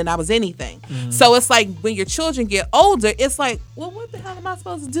longer than I was anything. So it's like when your children get older, it's like, well, what the hell am I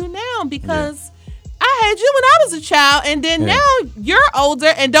supposed to do now? Because I had you when I was a child, and then now you're older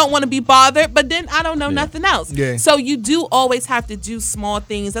and don't want to be bothered, but then I don't know nothing else. So you do always have to do small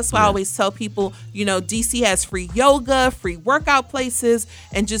things. That's why I always tell people, DC has free yoga, free workout places,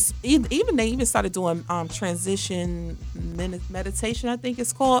 and just even they even started doing transition meditation, I think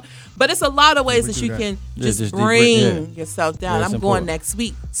it's called. But it's a lot of ways that you can just bring yourself down. I'm going next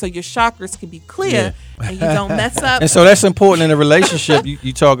week, so your chakras can be clear and you don't mess up. And so that's important in a relationship.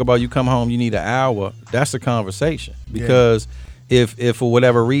 You talk about you come home, you need an hour. That's a conversation, because if for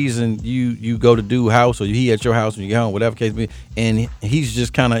whatever reason you go to do house, or he at your house when you get home, whatever case be, and he's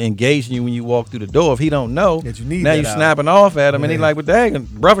just kind of engaging you when you walk through the door, if he don't know, now you snapping off at him, and he like, what the heck, and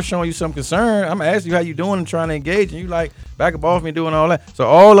brother showing you some concern, I'm asking you how you doing and trying to engage, and you like back up off me doing all that. So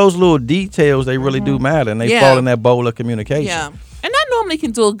all those little details, they really do matter, and they fall in that bowl of communication. Yeah. And I normally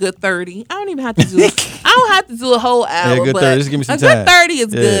can do a good 30. I don't even have to do a whole hour. Yeah, good 30. Just give me some time. Good 30 is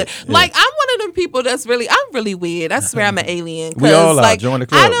good. Yeah. Like, I'm one of them people that's I'm really weird. I swear I'm an alien. We all are. Join the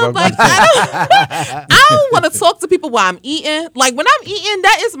club. I don't want to talk to people while I'm eating. Like, when I'm eating,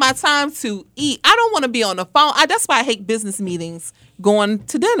 that is my time to eat. I don't want to be on the phone. That's why I hate business meetings going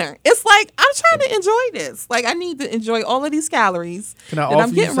to dinner. It's like, I'm trying to enjoy this. Like, I need to enjoy all of these calories that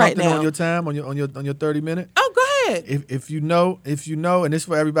I'm getting right now. On your time, on your 30 minute? Oh, go ahead. If you know, and this is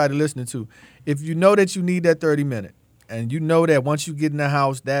for everybody listening too, if you know that you need that 30 minute, and you know that once you get in the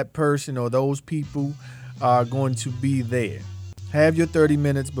house, that person or those people are going to be there, have your 30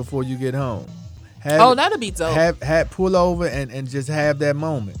 minutes before you get home. That'll be dope. Pull over and just have that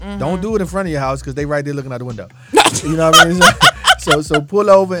moment. Don't do it in front of your house because they right there looking out the window. You know what I mean? So pull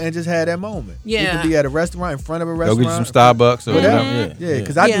over and just have that moment. Yeah. You could be at a restaurant, in front of a restaurant. Go get you some Starbucks or whatever. Yeah,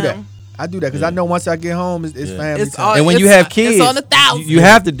 because I do that. I do that because I know once I get home, it's family time. And when you have kids, it's on 1,000. You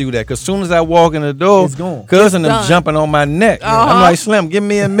have to do that, because as soon as I walk in the door, cousin them jumping on my neck. I'm like, Slim, give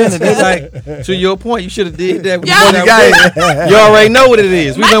me a minute. They like, to your point, you should have did that before you got it. You already know what it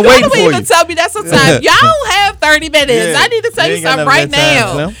is. We've been waiting for you. Even tell me that sometimes. Y'all don't have 30 minutes. I need to tell you something right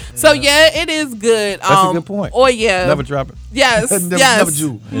now. So it is good. That's a good point. Oh yeah. Never drop it. Yes. Never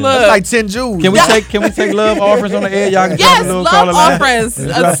Jew. That's like 10 Jews. Can we take love offerings on the air? Y'all can yes, drop a little love caller line. offerings.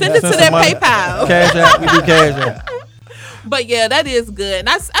 Send it to their PayPal. Cash out. We do cash out. But yeah, that is good. And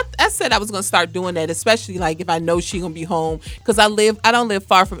I said I was gonna start doing that, especially like if I know she's gonna be home, because I don't live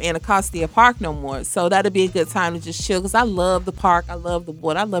far from Anacostia Park no more. So that'd be a good time to just chill, because I love the park, I love the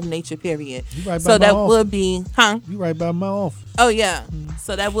water, I love nature, period. So that would be, You right by my office. Oh yeah.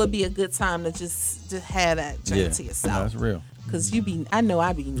 So that would be a good time to just have that drink to yourself. No, that's real. Because I know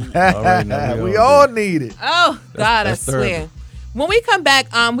I be needing it. We all need it. Oh God, I swear. When we come back,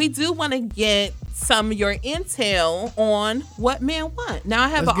 we do want to get some of your intel on what men want. Now I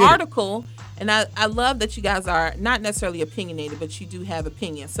have an article, And I love that you guys are not necessarily opinionated, but you do have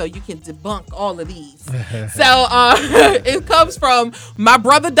opinions, so you can debunk all of these. So it comes from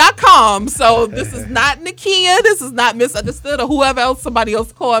mybrother.com. So this is not Nakia, this is not Misunderstood or whoever else somebody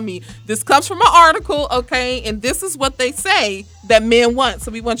else called me. This comes from an article, okay? And this is what they say that men want.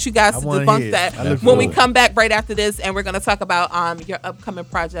 So we want you guys to debunk that when we come back right after this, and we're going to talk about your upcoming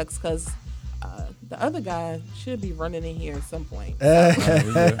projects, because the other guy should be running in here at some point. So.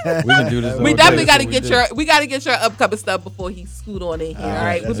 We can do this. We definitely got to get your upcoming stuff before he scoot on in here. All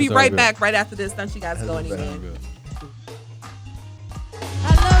right, we'll be right back right after this. Don't you guys go anywhere.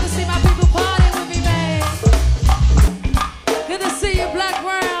 I love to see my people party with me, man. Good to see you, Black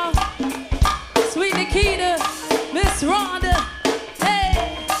Brown, Sweet Nikita, Miss Rhonda. Hey,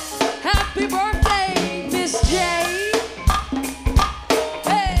 happy birthday, Miss J.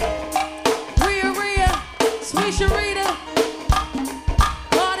 Sharita,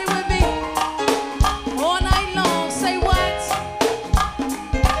 party with me all night long. Say what?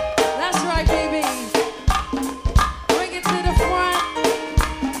 That's right, baby. Bring it to the front.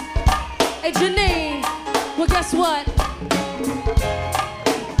 Hey, Janine. Well, guess what?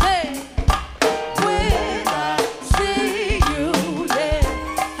 Hey, when I see you there,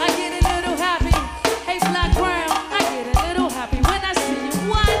 I get a little happy. Hey, Black Brown, I get a little happy when I see you.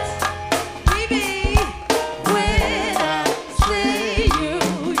 What, baby?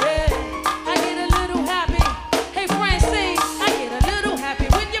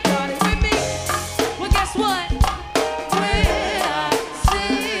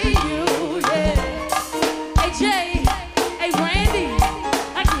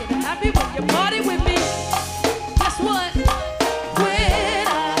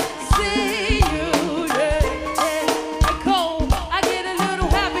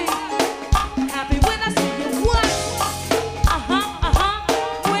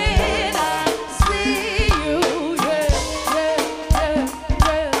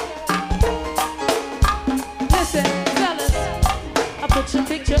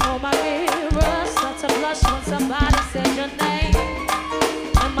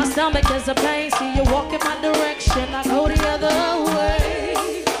 There's a pain, see you walk in my direction, I go the other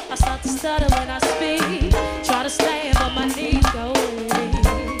way. I start to stutter when I speak, try to stand on my knees, go away.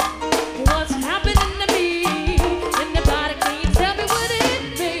 What's happening to me? Anybody can you tell me what it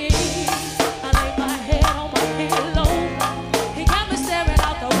means? I lay my head on my pillow, he got me staring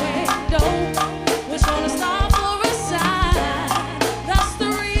out the window. Wish on a star for a sign, that's the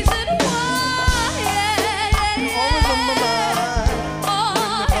reason why.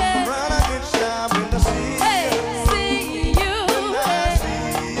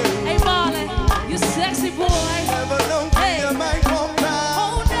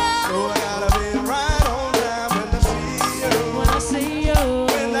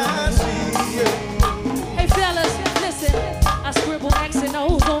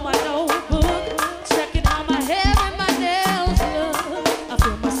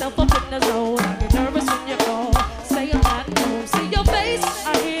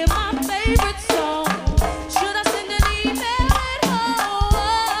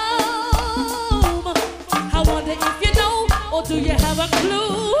 Do you have a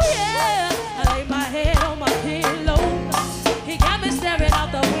clue? Yeah, I lay my head on my pillow. He got me staring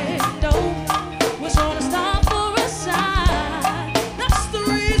out the window. Was on a stop for a sign. That's the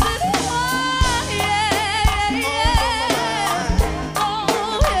reason why. Yeah, yeah.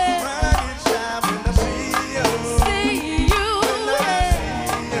 Oh, yeah. See you.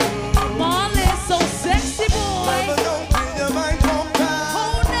 Yeah. Marley, so sexy boy.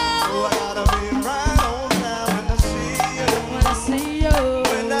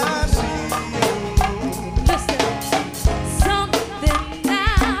 Listen.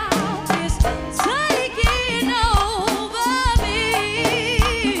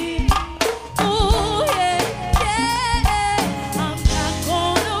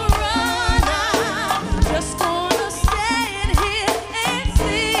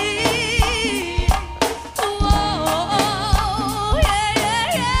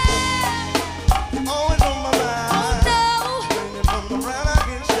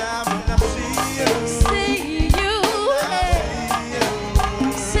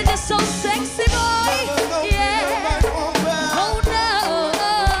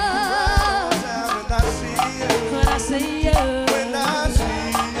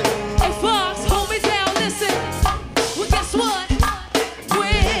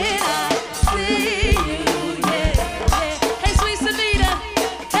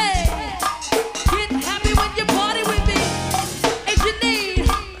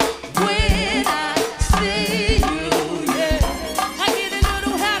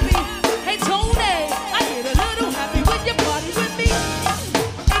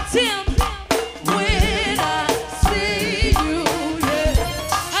 Tim, when I see you, yeah,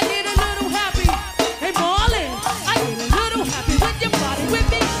 I get a little happy. Hey, Marlon, I get a little happy with your body with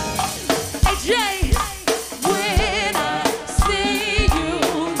me. Hey, Jay, when I see you,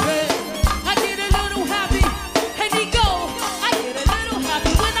 yeah, I get a little happy. Hey, Nico, I get a little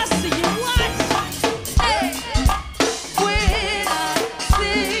happy when I see you. What? Hey, when I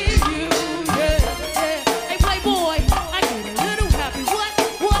see you, yeah. Hey, Playboy, I get a little happy. What?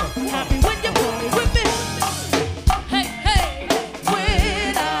 Happy when you party with me. Hey, hey,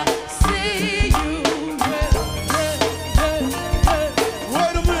 when I see you,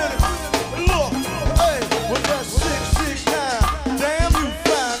 Wait a minute. Look, hey, with that 669, damn you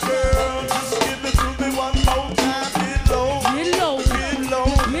fine girl. Just give it to me one more time. Get low, get low, get low,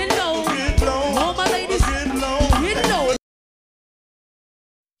 get low, get low. all my ladies, get low, get low.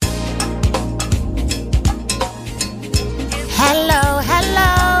 Hello,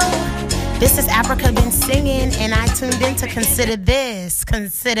 hello. This is Africa Been Singing, and I tuned in to Consider This,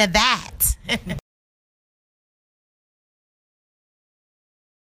 Consider That.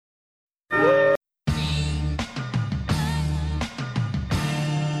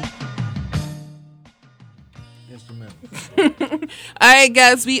 All right,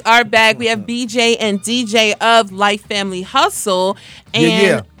 guys, we are back. We have BJ and DJ of Life Family Hustle. And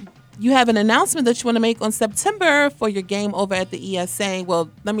Yeah. you have an announcement that you want to make on September for your game over at the ESA. Well,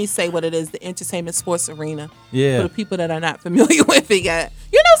 let me say what it is, the Entertainment Sports Arena. Yeah. For the people that are not familiar with it yet.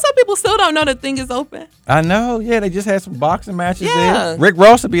 You know, some people still don't know the thing is open. I know. Yeah, they just had some boxing matches Yeah. there. Rick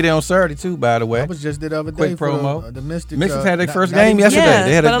Ross will be there on Saturday too, by the way. I was just there the other Quick day for promo. the Mystics. Mystics had their not- first not game even- yesterday. Yeah,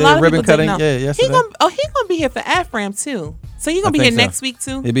 They had but a a lot of ribbon people didn't cutting. know. Yeah, yesterday. He gonna be here for AFRAM too. So you gonna be I here think so. next week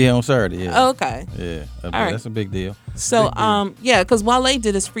too? He'll be here on Saturday. Yeah. Oh, okay. Yeah. All right. That's a big deal. So yeah, because Wale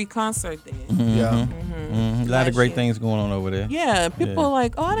did his free concert there. Yeah. A lot of great things going on over there. Yeah, people are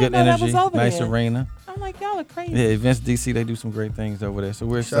like, oh, I didn't Good know energy, that was over nice there. arena. I'm like, y'all are crazy. Yeah, Events DC, they do some great things over there. So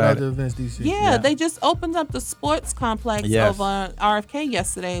we're Shout out excited. to Events DC. Yeah, they just opened up the sports complex Yes. over on RFK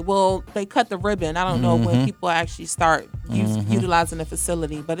yesterday. Well, they cut the ribbon. I don't know when people actually start utilizing the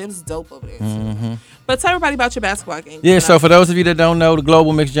facility, but it was dope over there too. But tell everybody about your basketball game. Yeah, so for those of you that don't know, the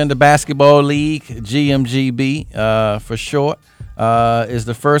Global Mixed Gender Basketball League, GMGB for short, is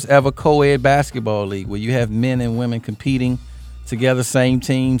the first ever co-ed basketball league where you have men and women competing together, same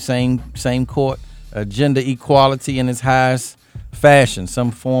team, same court, gender equality in its highest fashion.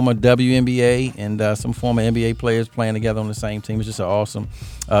 Some former WNBA and some former NBA players playing together on the same team. It's just an awesome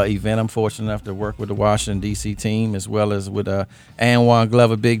event. I'm fortunate enough to work with the Washington, D.C. team as well as with Anwan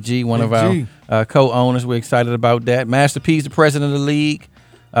Glover, Big G, one of our co-owners. We're excited about that. Master P's the president of the league.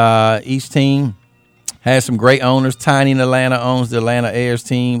 Each team has some great owners. Tiny in Atlanta owns the Atlanta Airs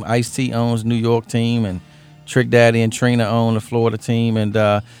team. Ice-T owns New York team. And Trick Daddy and Trina own the Florida team. And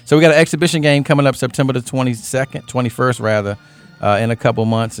so we got an exhibition game coming up September the 21st rather, in a couple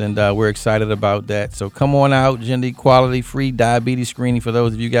months. And we're excited about that. So come on out. Gender equality, free diabetes screening for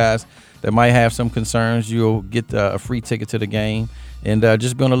those of you guys that might have some concerns. You'll get a free ticket to the game. And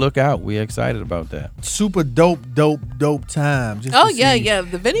just be on the lookout. We're excited about that. Super dope time. Just Oh to yeah, see- yeah.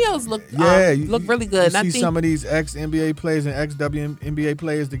 The videos look you- look really good. You And I see think some of these ex-NBA players and ex-WNBA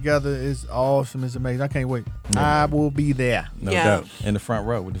players together is awesome. It's amazing. I can't wait. I will be there. No doubt. In the front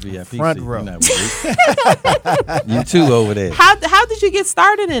row with the VIP Front seat. row. You're not you too over there. How did you get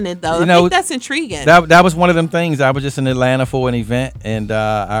started in it though? You I know, think that's intriguing. That was one of them things. I was just in Atlanta for an event, and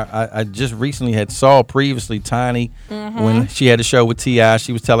I just recently saw previously Tiny when she had a show with T.I.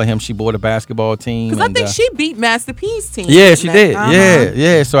 She was telling him she bought a basketball team. Because I and, think she beat Master P's team. Yeah, she did. Uh-huh.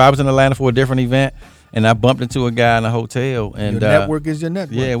 Yeah. So I was in Atlanta for a different event, and I bumped into a guy in a hotel. And Your network is your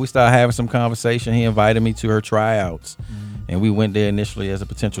network. Yeah, we started having some conversation. He invited me to her tryouts, and we went there initially as a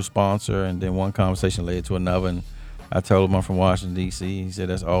potential sponsor, and then one conversation led to another. And I told him I'm from Washington D.C. He said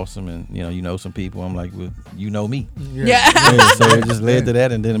that's awesome, and you know some people. I'm like, well, you know me. Yeah. So it just led to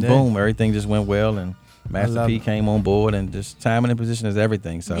that, and then boom, everything just went well, and Master love P it. came on board, and just timing and position is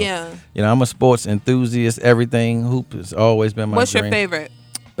everything. So Yeah. I'm a sports enthusiast. Everything hoop has always been my What's dream. your favorite?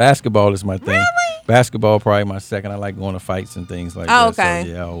 Basketball is my thing. Basketball probably my second. I like going to fights and things like Oh, that. So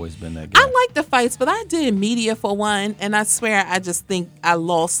okay. yeah, I've always been that guy. I like the fights, but I did media for one, and I swear I just think I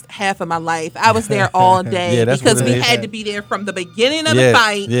lost half of my life. I was there all day Yeah, that's because what we it is. had to be there from the beginning of Yeah, the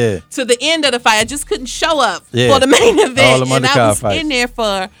fight yeah. to the end of the fight. I just couldn't show up Yeah. for the main event, All them and I undercard was fights. in there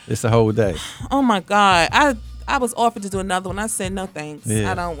for It's the whole day. oh my god, I was offered to do another one. I said no thanks.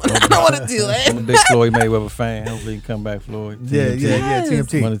 Yeah. I don't want to do I'm a it. big Floyd Mayweather fan. Hopefully he can come back, Floyd. Yeah, TMT. yeah,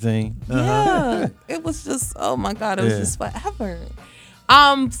 TMT. One of the team. Yeah, it was just oh my god, it was Yeah. just forever.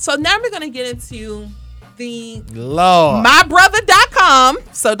 So now we're gonna get into the Lord. mybrother.com.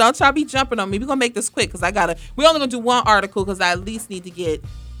 So don't y'all be jumping on me. We're gonna make this quick because we're only gonna do one article because I at least need to get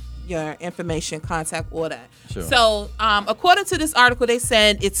your information, contact, all that. Sure. So according to this article, they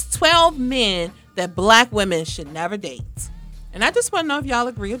said it's 12 men that black women should never date. And I just want to know if y'all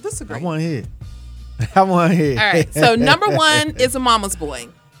agree or disagree. I want to hear. I want to hear. All right. So number 1 is a mama's boy.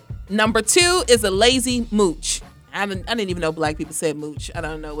 Number 2 is a lazy mooch. I didn't even know black people said mooch. I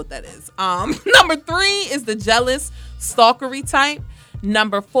don't know what that is. Number 3 is the jealous, stalkery type.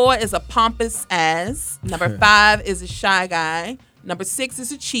 Number 4 is a pompous ass. Number 5 is a shy guy. Number 6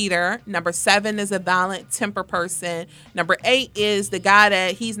 is a cheater. Number 7 is a violent temper person. Number 8 is the guy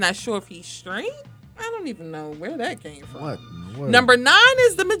that he's not sure if he's straight. I don't even know where that came from. What? Number 9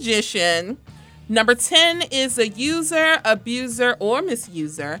 is the magician. Number 10 is a user, abuser, or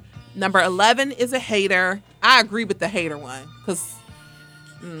misuser. Number 11 is a hater. I agree with the hater one. Because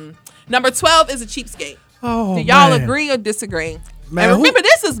number 12 is a cheapskate. Oh, do y'all man. agree or disagree? Man, and remember,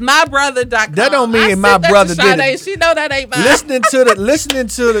 this is mybrother.com. That don't mean I my sent that brother to did Sade. it. She know that ain't mine. Listening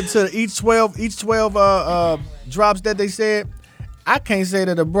to each 12 drops that they said, I can't say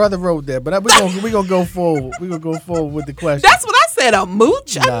that a brother wrote that, but we gonna go forward. We gonna go forward with the question. That's what I said. A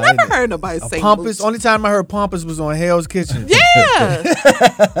mooch. I never heard nobody say pompous. mooch. Only time I heard pompous was on Hell's Kitchen. Yeah,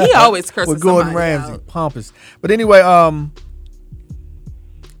 he always curses with Gordon somebody Ramsay. out. Pompous. But anyway,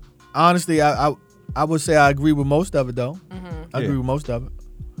 honestly, I would say I agree with most of it though. I agree with most of it.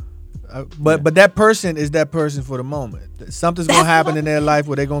 But that person is that person for the moment. Something's gonna happen in their life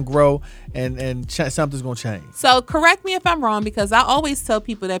where they're gonna grow and something's gonna change. So correct me if I'm wrong, because I always tell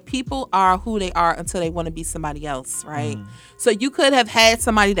people that people are who they are until they want to be somebody else, right? So you could have had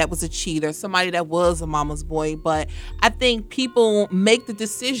somebody that was a cheater, somebody that was a mama's boy, but I think people make the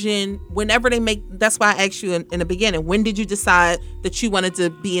decision whenever they make. That's why I asked you in the beginning, when did you decide that you wanted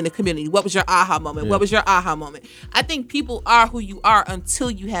to be in the community? What was your aha moment? What was your aha moment? I think people are who you are until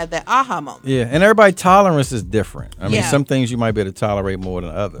you have that aha moment. Yeah, and everybody's tolerance is different. I mean, Yeah. some things you might be able to tolerate more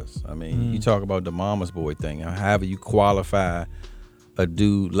than others. I mean, you talk about the mama's boy thing. However you qualify a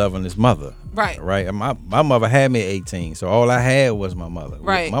dude loving his mother. Right. Right. And my mother had me at 18, so all I had was my mother.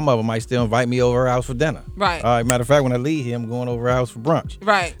 Right. My mother might still invite me over her house for dinner. Right. Matter of fact, when I leave here, I'm going over her house for brunch.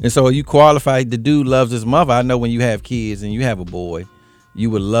 Right. And so you qualify the dude loves his mother. I know when you have kids and you have a boy, you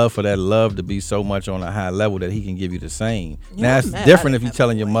would love for that love to be so much on a high level that he can give you the same. Now it's different if you're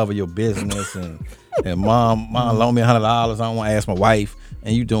telling your mother your business and mom loan me $100. I don't want to ask my wife,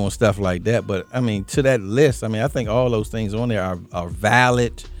 and you doing stuff like that. But I mean, to that list, I mean, I think all those things on there are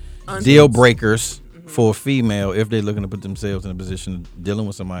valid deal breakers for a female if they're looking to put themselves in a position of dealing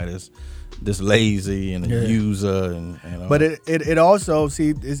with somebody that's lazy and a user and all. But it also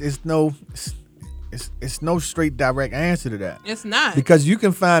it's no straight direct answer to that. It's not, because you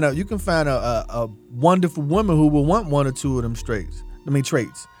can find a wonderful woman who will want one or two of them traits.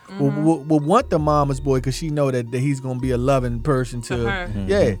 Will want the mama's boy because she know that he's gonna be a loving person to her.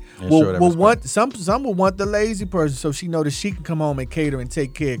 Yeah. And Will want some will want the lazy person so she know that she can come home and cater and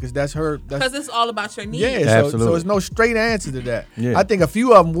take care because that's her. Because it's all about your needs. Yeah. So it's no straight answer to that. Yeah. I think a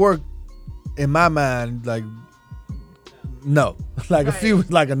few of them work in my mind like no, like a few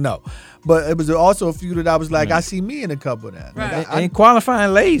like a no. But it was also a few that I was like, I see me in a couple of that. Right. Like, and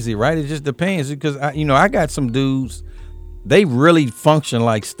qualifying lazy, right? It just depends because I got some dudes. They really function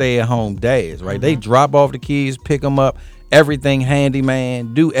like stay-at-home dads, right? They drop off the kids, pick them up, everything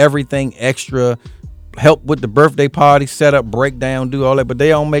handyman, do everything extra, help with the birthday party, set up, break down, do all that, but they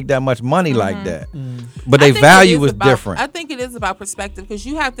don't make that much money like that. But they value is different. I think it is about perspective because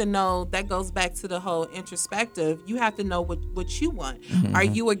you have to know, that goes back to the whole introspective. You have to know what you want. Are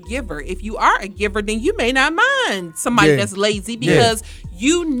you a giver? If you are a giver, then you may not mind somebody that's lazy because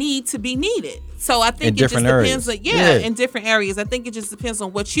you need to be needed. So I think it just depends on, in different areas. I think it just depends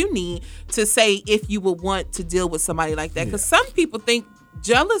on what you need to say if you would want to deal with somebody like that. Because some people think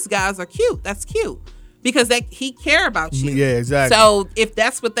jealous guys are cute. That's cute. Because he care about you. Yeah, exactly. So if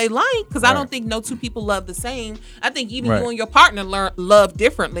that's what they like, because I don't think no two people love the same. I think even you and your partner love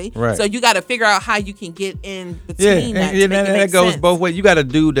differently. Right. So you got to figure out how you can get in between that. And that goes both ways. You got a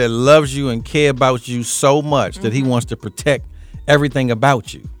dude that loves you and care about you so much that he wants to protect everything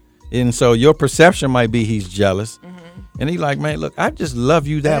about you. And so your perception might be he's jealous. And he like, man, look, I just love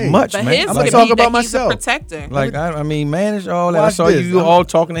you that much, but man. his I'm would like, talk about myself. He's a protector. Like, I mean, manage all that. I Watch saw this. you all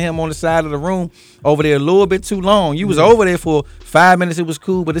talking to him on the side of the room over there a little bit too long. You was over there for 5 minutes. It was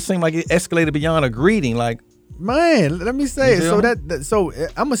cool, but it seemed like it escalated beyond a greeting. Like, man, let me say it. You So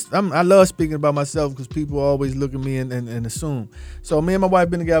I love speaking about myself because people always look at me and assume. So me and my wife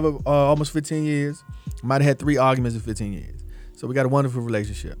been together almost 15 years. Might have had 3 arguments in 15 years. So we got a wonderful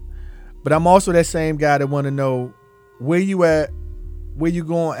relationship. But I'm also that same guy that want to know where you at where you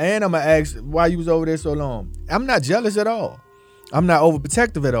going, and I'm gonna ask why you was over there so long. I'm not jealous at all. I'm not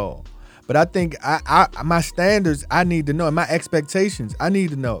overprotective at all. But I think my standards, I need to know, and my expectations, I need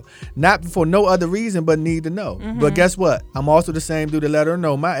to know. Not for no other reason, but need to know. Mm-hmm. But guess what? I'm also the same dude to let her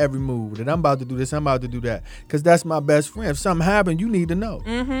know my every move, that I'm about to do this, I'm about to do that. Because that's my best friend. If something happened, you need to know.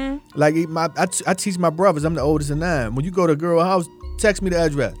 Mm-hmm. Like I teach my brothers, I'm the oldest of 9. When you go to a girl house, text me the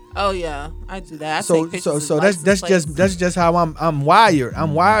address. Oh yeah, I do that. I So take pictures so of that's license plates. just how I'm wired.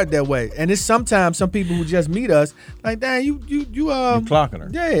 I'm wired that way. And it's sometimes some people who just meet us like, dang, you clocking her.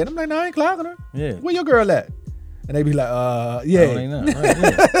 Yeah, and I'm like, no, I ain't clocking her. Yeah. Where your girl at? And they be like, yeah. No, they not. Right,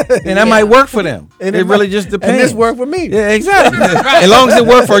 yeah. And that might work for them. And it really just depends. And this work for me. Yeah, exactly. Right. As long as it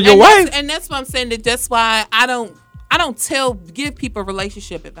work for your wife. And that's what I'm saying. That's why I don't give people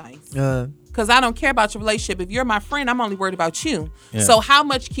relationship advice. Because I don't care about your relationship. If you're my friend, I'm only worried about you. Yeah. So how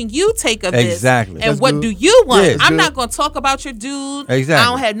much can you take of this? Exactly. And That's what good. do you want? Yeah, I'm good. not going to talk about your dude. Exactly. I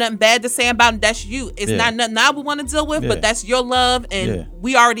don't have nothing bad to say about him. That's you. It's Yeah. not nothing I would want to deal with, Yeah. but that's your love. And Yeah.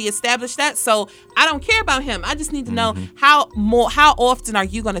 we already established that. So I don't care about him. I just need to know how often are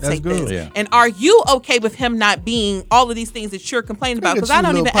you going to That's take good. this? Yeah. And are you okay with him not being all of these things that you're complaining about? Look at Because I you,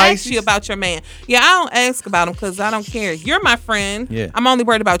 don't little even ask Pisces. you about your man. Yeah, I don't ask about him because I don't care. You're my friend. Yeah. I'm only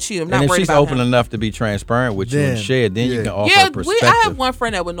worried about you. I'm not And if worried she's about open him. enough to be transparent with you and Then, share, then you yeah. can offer Yeah, a perspective. I have one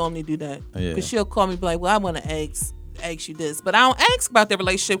friend that would normally do that. Yeah. Because she'll call me and be like, well, I want to ask you this. But I don't ask about their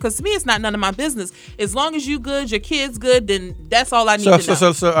relationship because to me, it's not none of my business. As long as you good, your kid's good, then that's all I need to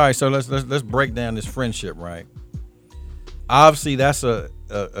know. So all right, so let's break down this friendship, right? Obviously, that's a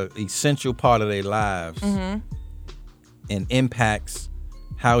essential part of their lives Mhm. and impacts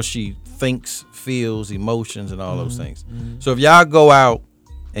how she thinks, feels, emotions, and all those things. So if y'all go out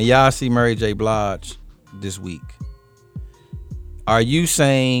and y'all see Mary J. Blige this week, are you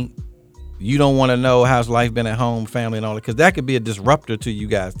saying you don't want to know how's life been at home, family, and all that? Because that could be a disruptor to you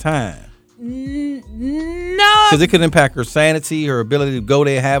guys' time. No. Because it could impact her sanity, her ability to go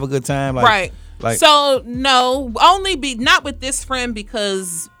there, have a good time. Right. Like, So no, not with this friend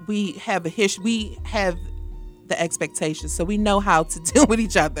because we have a history. We have the expectations, so we know how to deal with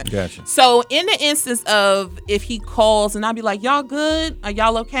each other. Gotcha. So in the instance of if he calls and I'll be like, y'all good? Are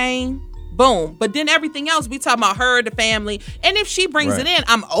y'all okay? Boom. But then everything else, we talk about her, the family. And if she brings Right. it in,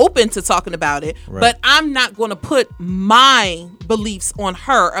 I'm open to talking about it. Right. But I'm not going to put my beliefs on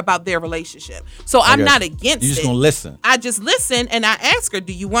her about their relationship. So I'm got not you. against You just it. gonna listen. I just listen and I ask her,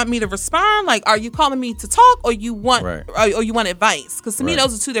 do you want me to respond? Like, are you calling me to talk or you want Right. or you want advice? Because to me, Right.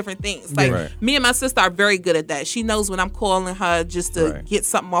 those are two different things. Like Right. me and my sister are very good at that. She knows when I'm calling her just to Right. get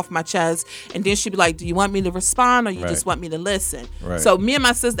something off my chest. And then she'd be like, do you want me to respond or you Right. just want me to listen? Right. So me and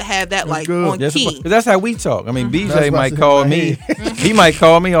my sister have that like on Yes, key. because that's how we talk. I mean, Mm-hmm. That's BJ what I might said call in my me. He might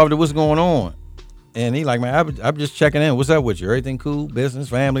call me after what's going on. And he like, man, I'm just checking in. What's up with you? Everything cool? Business,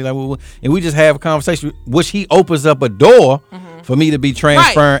 family? Like, and we just have a conversation, which he opens up a door for me to be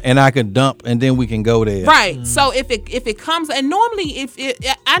transparent, and I can dump, and then we can go there. Right. So if it comes, and normally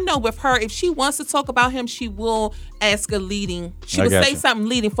I know with her, if she wants to talk about him, she will ask a leading. She I will got say you. something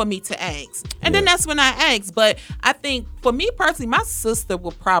leading for me to ask, and then that's when I ask. But I think for me personally, my sister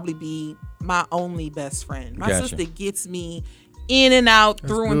will probably be my only best friend. My Gotcha. sister gets me in and out,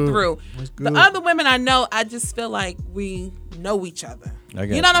 through and good. through. That's The good. other women I know, I just feel like we know each other. I got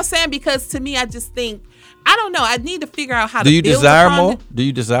You you. know what I'm saying? Because to me, I just think I don't know. I need to figure out how Do to you build desire upon more? it. Do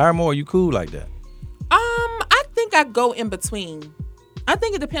you desire more? Or are you cool like that? I think I go in between. I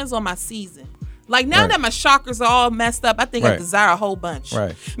think it depends on my season. Like now Right. that my chakras are all messed up, I think I Right. desire a whole bunch.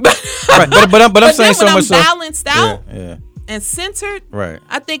 Right. But Right. But I'm but saying then so when much I'm so. balanced out Yeah. and centered, Right.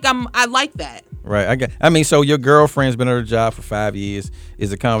 I think I like that. Right. I mean, so your girlfriend's been at her job for 5 years.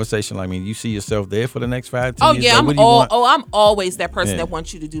 Is the conversation like, I mean, you see yourself there for the next 5, 10 Oh years? yeah, Like, what do you want? I'm always that person Yeah. that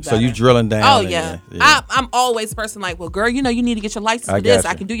wants you to do So better. you drilling down. Oh and yeah, yeah. I'm always a person like, well, girl, you need to get your license I for this. got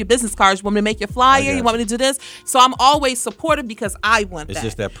I you. can do your business cards. You want me to make your flyer? got You want me to do this? So I'm always supportive because I want It's that.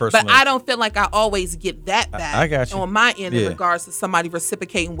 just that personal- But I don't feel like I always get that back. I got you. On my end in Yeah. regards to somebody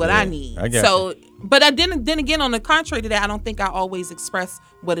reciprocating what Yeah, I need. I got So, but then again, on the contrary to that, I don't think I always express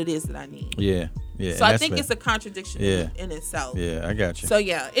what it is that I need. Yeah. Yeah. So I that's think fair. it's a contradiction Yeah. in itself. Yeah, I got you. So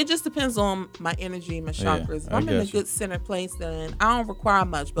yeah, it just depends on my energy, my Yeah, chakras. If I I'm in a got you. good center place, then I don't require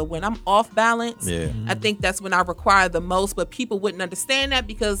much. But when I'm off balance, Yeah. I think that's when I require the most. But people wouldn't understand that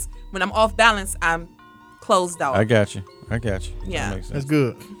because when I'm off balance, I'm closed off. I got you. Yeah. That makes sense. That's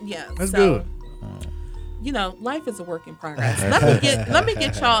good. Yeah, That's so, good. You know, life is a work in progress. Let me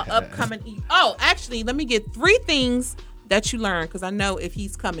get y'all upcoming. Oh, actually, let me get 3 things that you learned because I know if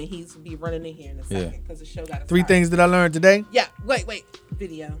he's coming, he's be running in here in a second because the show got 3 things that I learned today. Yeah, wait,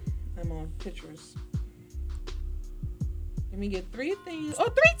 video. I'm on pictures. Let me get 3 things. Oh,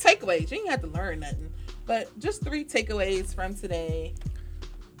 3 takeaways. You ain't have to learn nothing. But just 3 takeaways from today.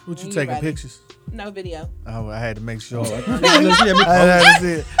 What you taking pictures? No video. Oh, I had to make sure. I had to see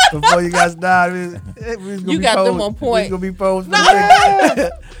it before you guys started. You got them on point. It's gonna be posed.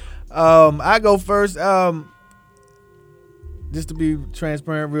 I go first. Just to be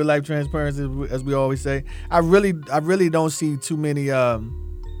transparent, real life transparency, as we always say. I really don't see too many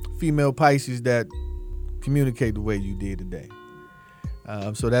female Pisces that communicate the way you did today.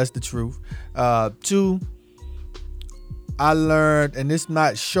 So that's the truth. 2. I learned, and it's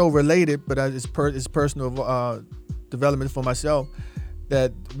not show related, but it's personal development for myself,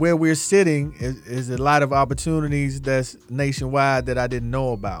 that where we're sitting is a lot of opportunities that's nationwide that I didn't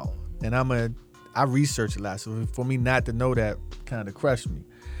know about. And I research a lot. So for me not to know that kind of crushed me.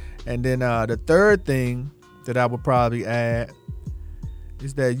 And then the third thing that I would probably add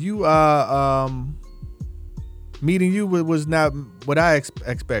is that you meeting you was not what I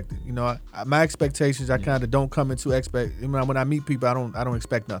expected. You know, my expectations, I kind of don't come into when I meet people, I don't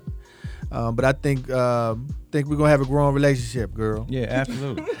expect nothing. But I think we're gonna have a growing relationship, girl. Yeah,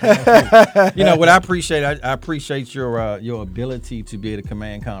 absolutely. You know what I appreciate? I appreciate your ability to be able to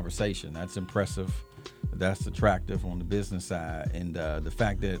command conversation. That's impressive. That's attractive on the business side, and the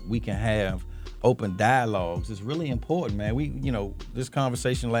fact that we can have open dialogues is really important, man. This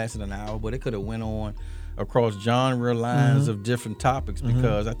conversation lasted an hour, but it could have went on across genre lines of different topics,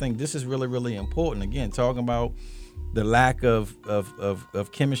 because I think this is really, really important. Again, talking about the lack of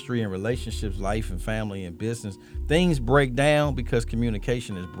chemistry and relationships, life and family and business. Things break down because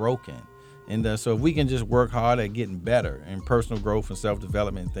communication is broken. And so if we can just work hard at getting better and personal growth and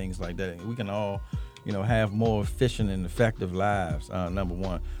self-development and things like that, we can all, have more efficient and effective lives, number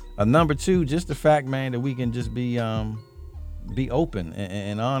one. Number 2, just the fact, man, that we can just be open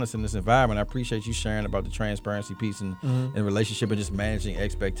and honest in this environment. I appreciate you sharing about the transparency piece and relationship and just managing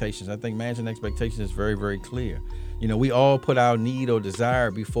expectations. I think managing expectations is very, very clear. We all put our need or desire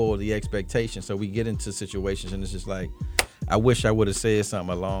before the expectation. So we get into situations and it's just like, I wish I would have said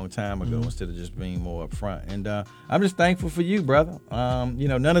something a long time ago instead of just being more upfront. And I'm just thankful for you, brother.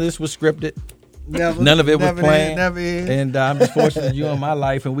 None of this was scripted. None of it was planned. Never is. And I'm just fortunate you in my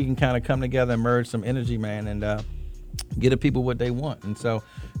life, and we can kind of come together and merge some energy, man, and get the people what they want. And so,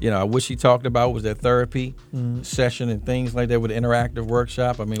 I wish he talked about was that therapy session and things like that with the interactive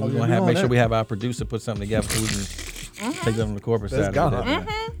workshop. I mean, we're going to make sure we have our producer put something together so we can take that on the corporate side of it.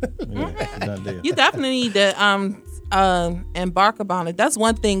 Yeah, done deal. You definitely need to embark upon it. That's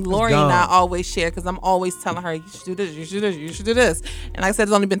one thing Lori and I always share, because I'm always telling her, you should do this, you should do this, you should do this. And like I said,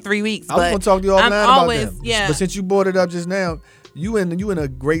 it's only been 3 weeks. I was going to talk to you all night about that. Yeah. But since you brought it up just now, you in a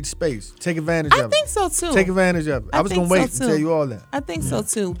great space. Take advantage of it. I think so too. Take advantage of it. I was going to wait to tell you all that. I think so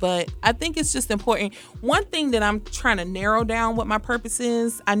too, but I think it's just important. One thing that I'm trying to narrow down what my purpose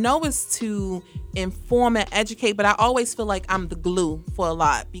is, I know it's to inform and educate, but I always feel like I'm the glue for a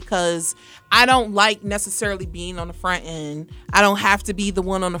lot, because I don't like necessarily being on the front end. I don't have to be the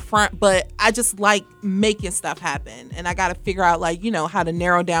one on the front, but I just like making stuff happen. And I got to figure out how to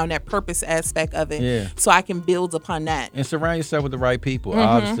narrow down that purpose aspect of it so I can build upon that. And surround yourself with the right people.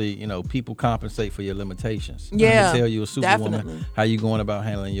 Obviously, people compensate for your limitations. Yeah, I can tell you a superwoman definitely. how you going about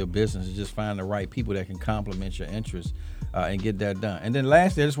handling your business is just find the right people that can complement your interests and get that done. And then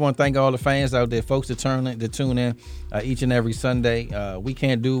lastly, I just want to thank all the fans out there, folks that tune in each and every Sunday. We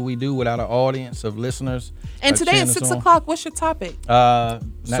can't do what we do without an audience of listeners. And today at 6 o'clock, what's your topic?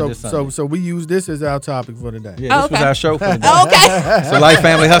 So we use this as our topic for today. Yeah, this was our show for today. Okay. So Life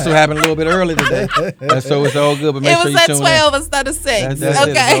Family Hustle happened a little bit early today. So it's all good, but make sure you tune in. It was at 12 instead of 6. That's it.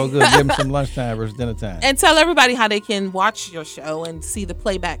 It's all good. Give them some lunchtime versus dinner time. And tell everybody how they can watch your show and see the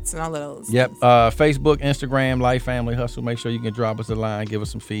playbacks and all of those. Yep. Facebook, Instagram, Life Family Hustle. Make sure you can drop us a line, give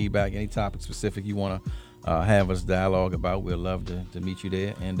us some feedback, any topic specific you want to have us dialogue about. We'd love to meet you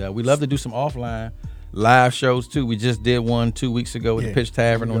there. And we love to do some offline live shows too. We just did one 2 weeks ago with the Pitch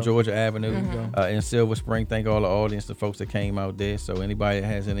Tavern on Georgia Avenue in Silver Spring. Thank all the audience, the folks that came out there. So anybody that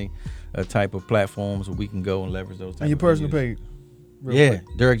has any type of platforms where we can go and leverage those type and your of personal videos. page.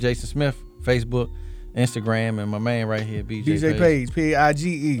 Quick. Derek Jason Smith, Facebook, Instagram, and my man right here, BJ Page, Page,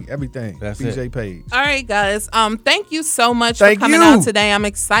 everything. That's BJ it. Page. All right, guys. Thank you so much for coming out today. I'm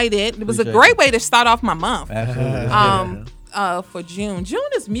excited. It was a great way to start off my month. Absolutely. For June. June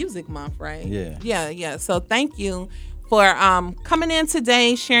is music month, right? Yeah. Yeah. So thank you for coming in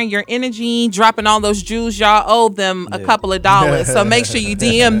today, sharing your energy, dropping all those jewels. Y'all owe them a couple of dollars. So make sure you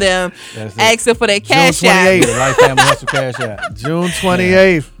DM them, asking for their cash out. Life Family Hustle cash out. June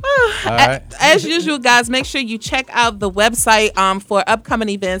 28th. right. As usual, guys, make sure you check out the website for upcoming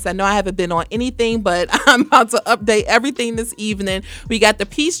events. I know I haven't been on anything, but I'm about to update everything this evening. We got the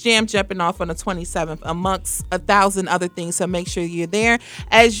Peace Jam jumping off on the 27th, amongst 1,000 other things. So make sure you're there.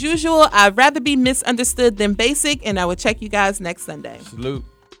 As usual, I'd rather be misunderstood than basic, and I will check you guys next Sunday. Salute.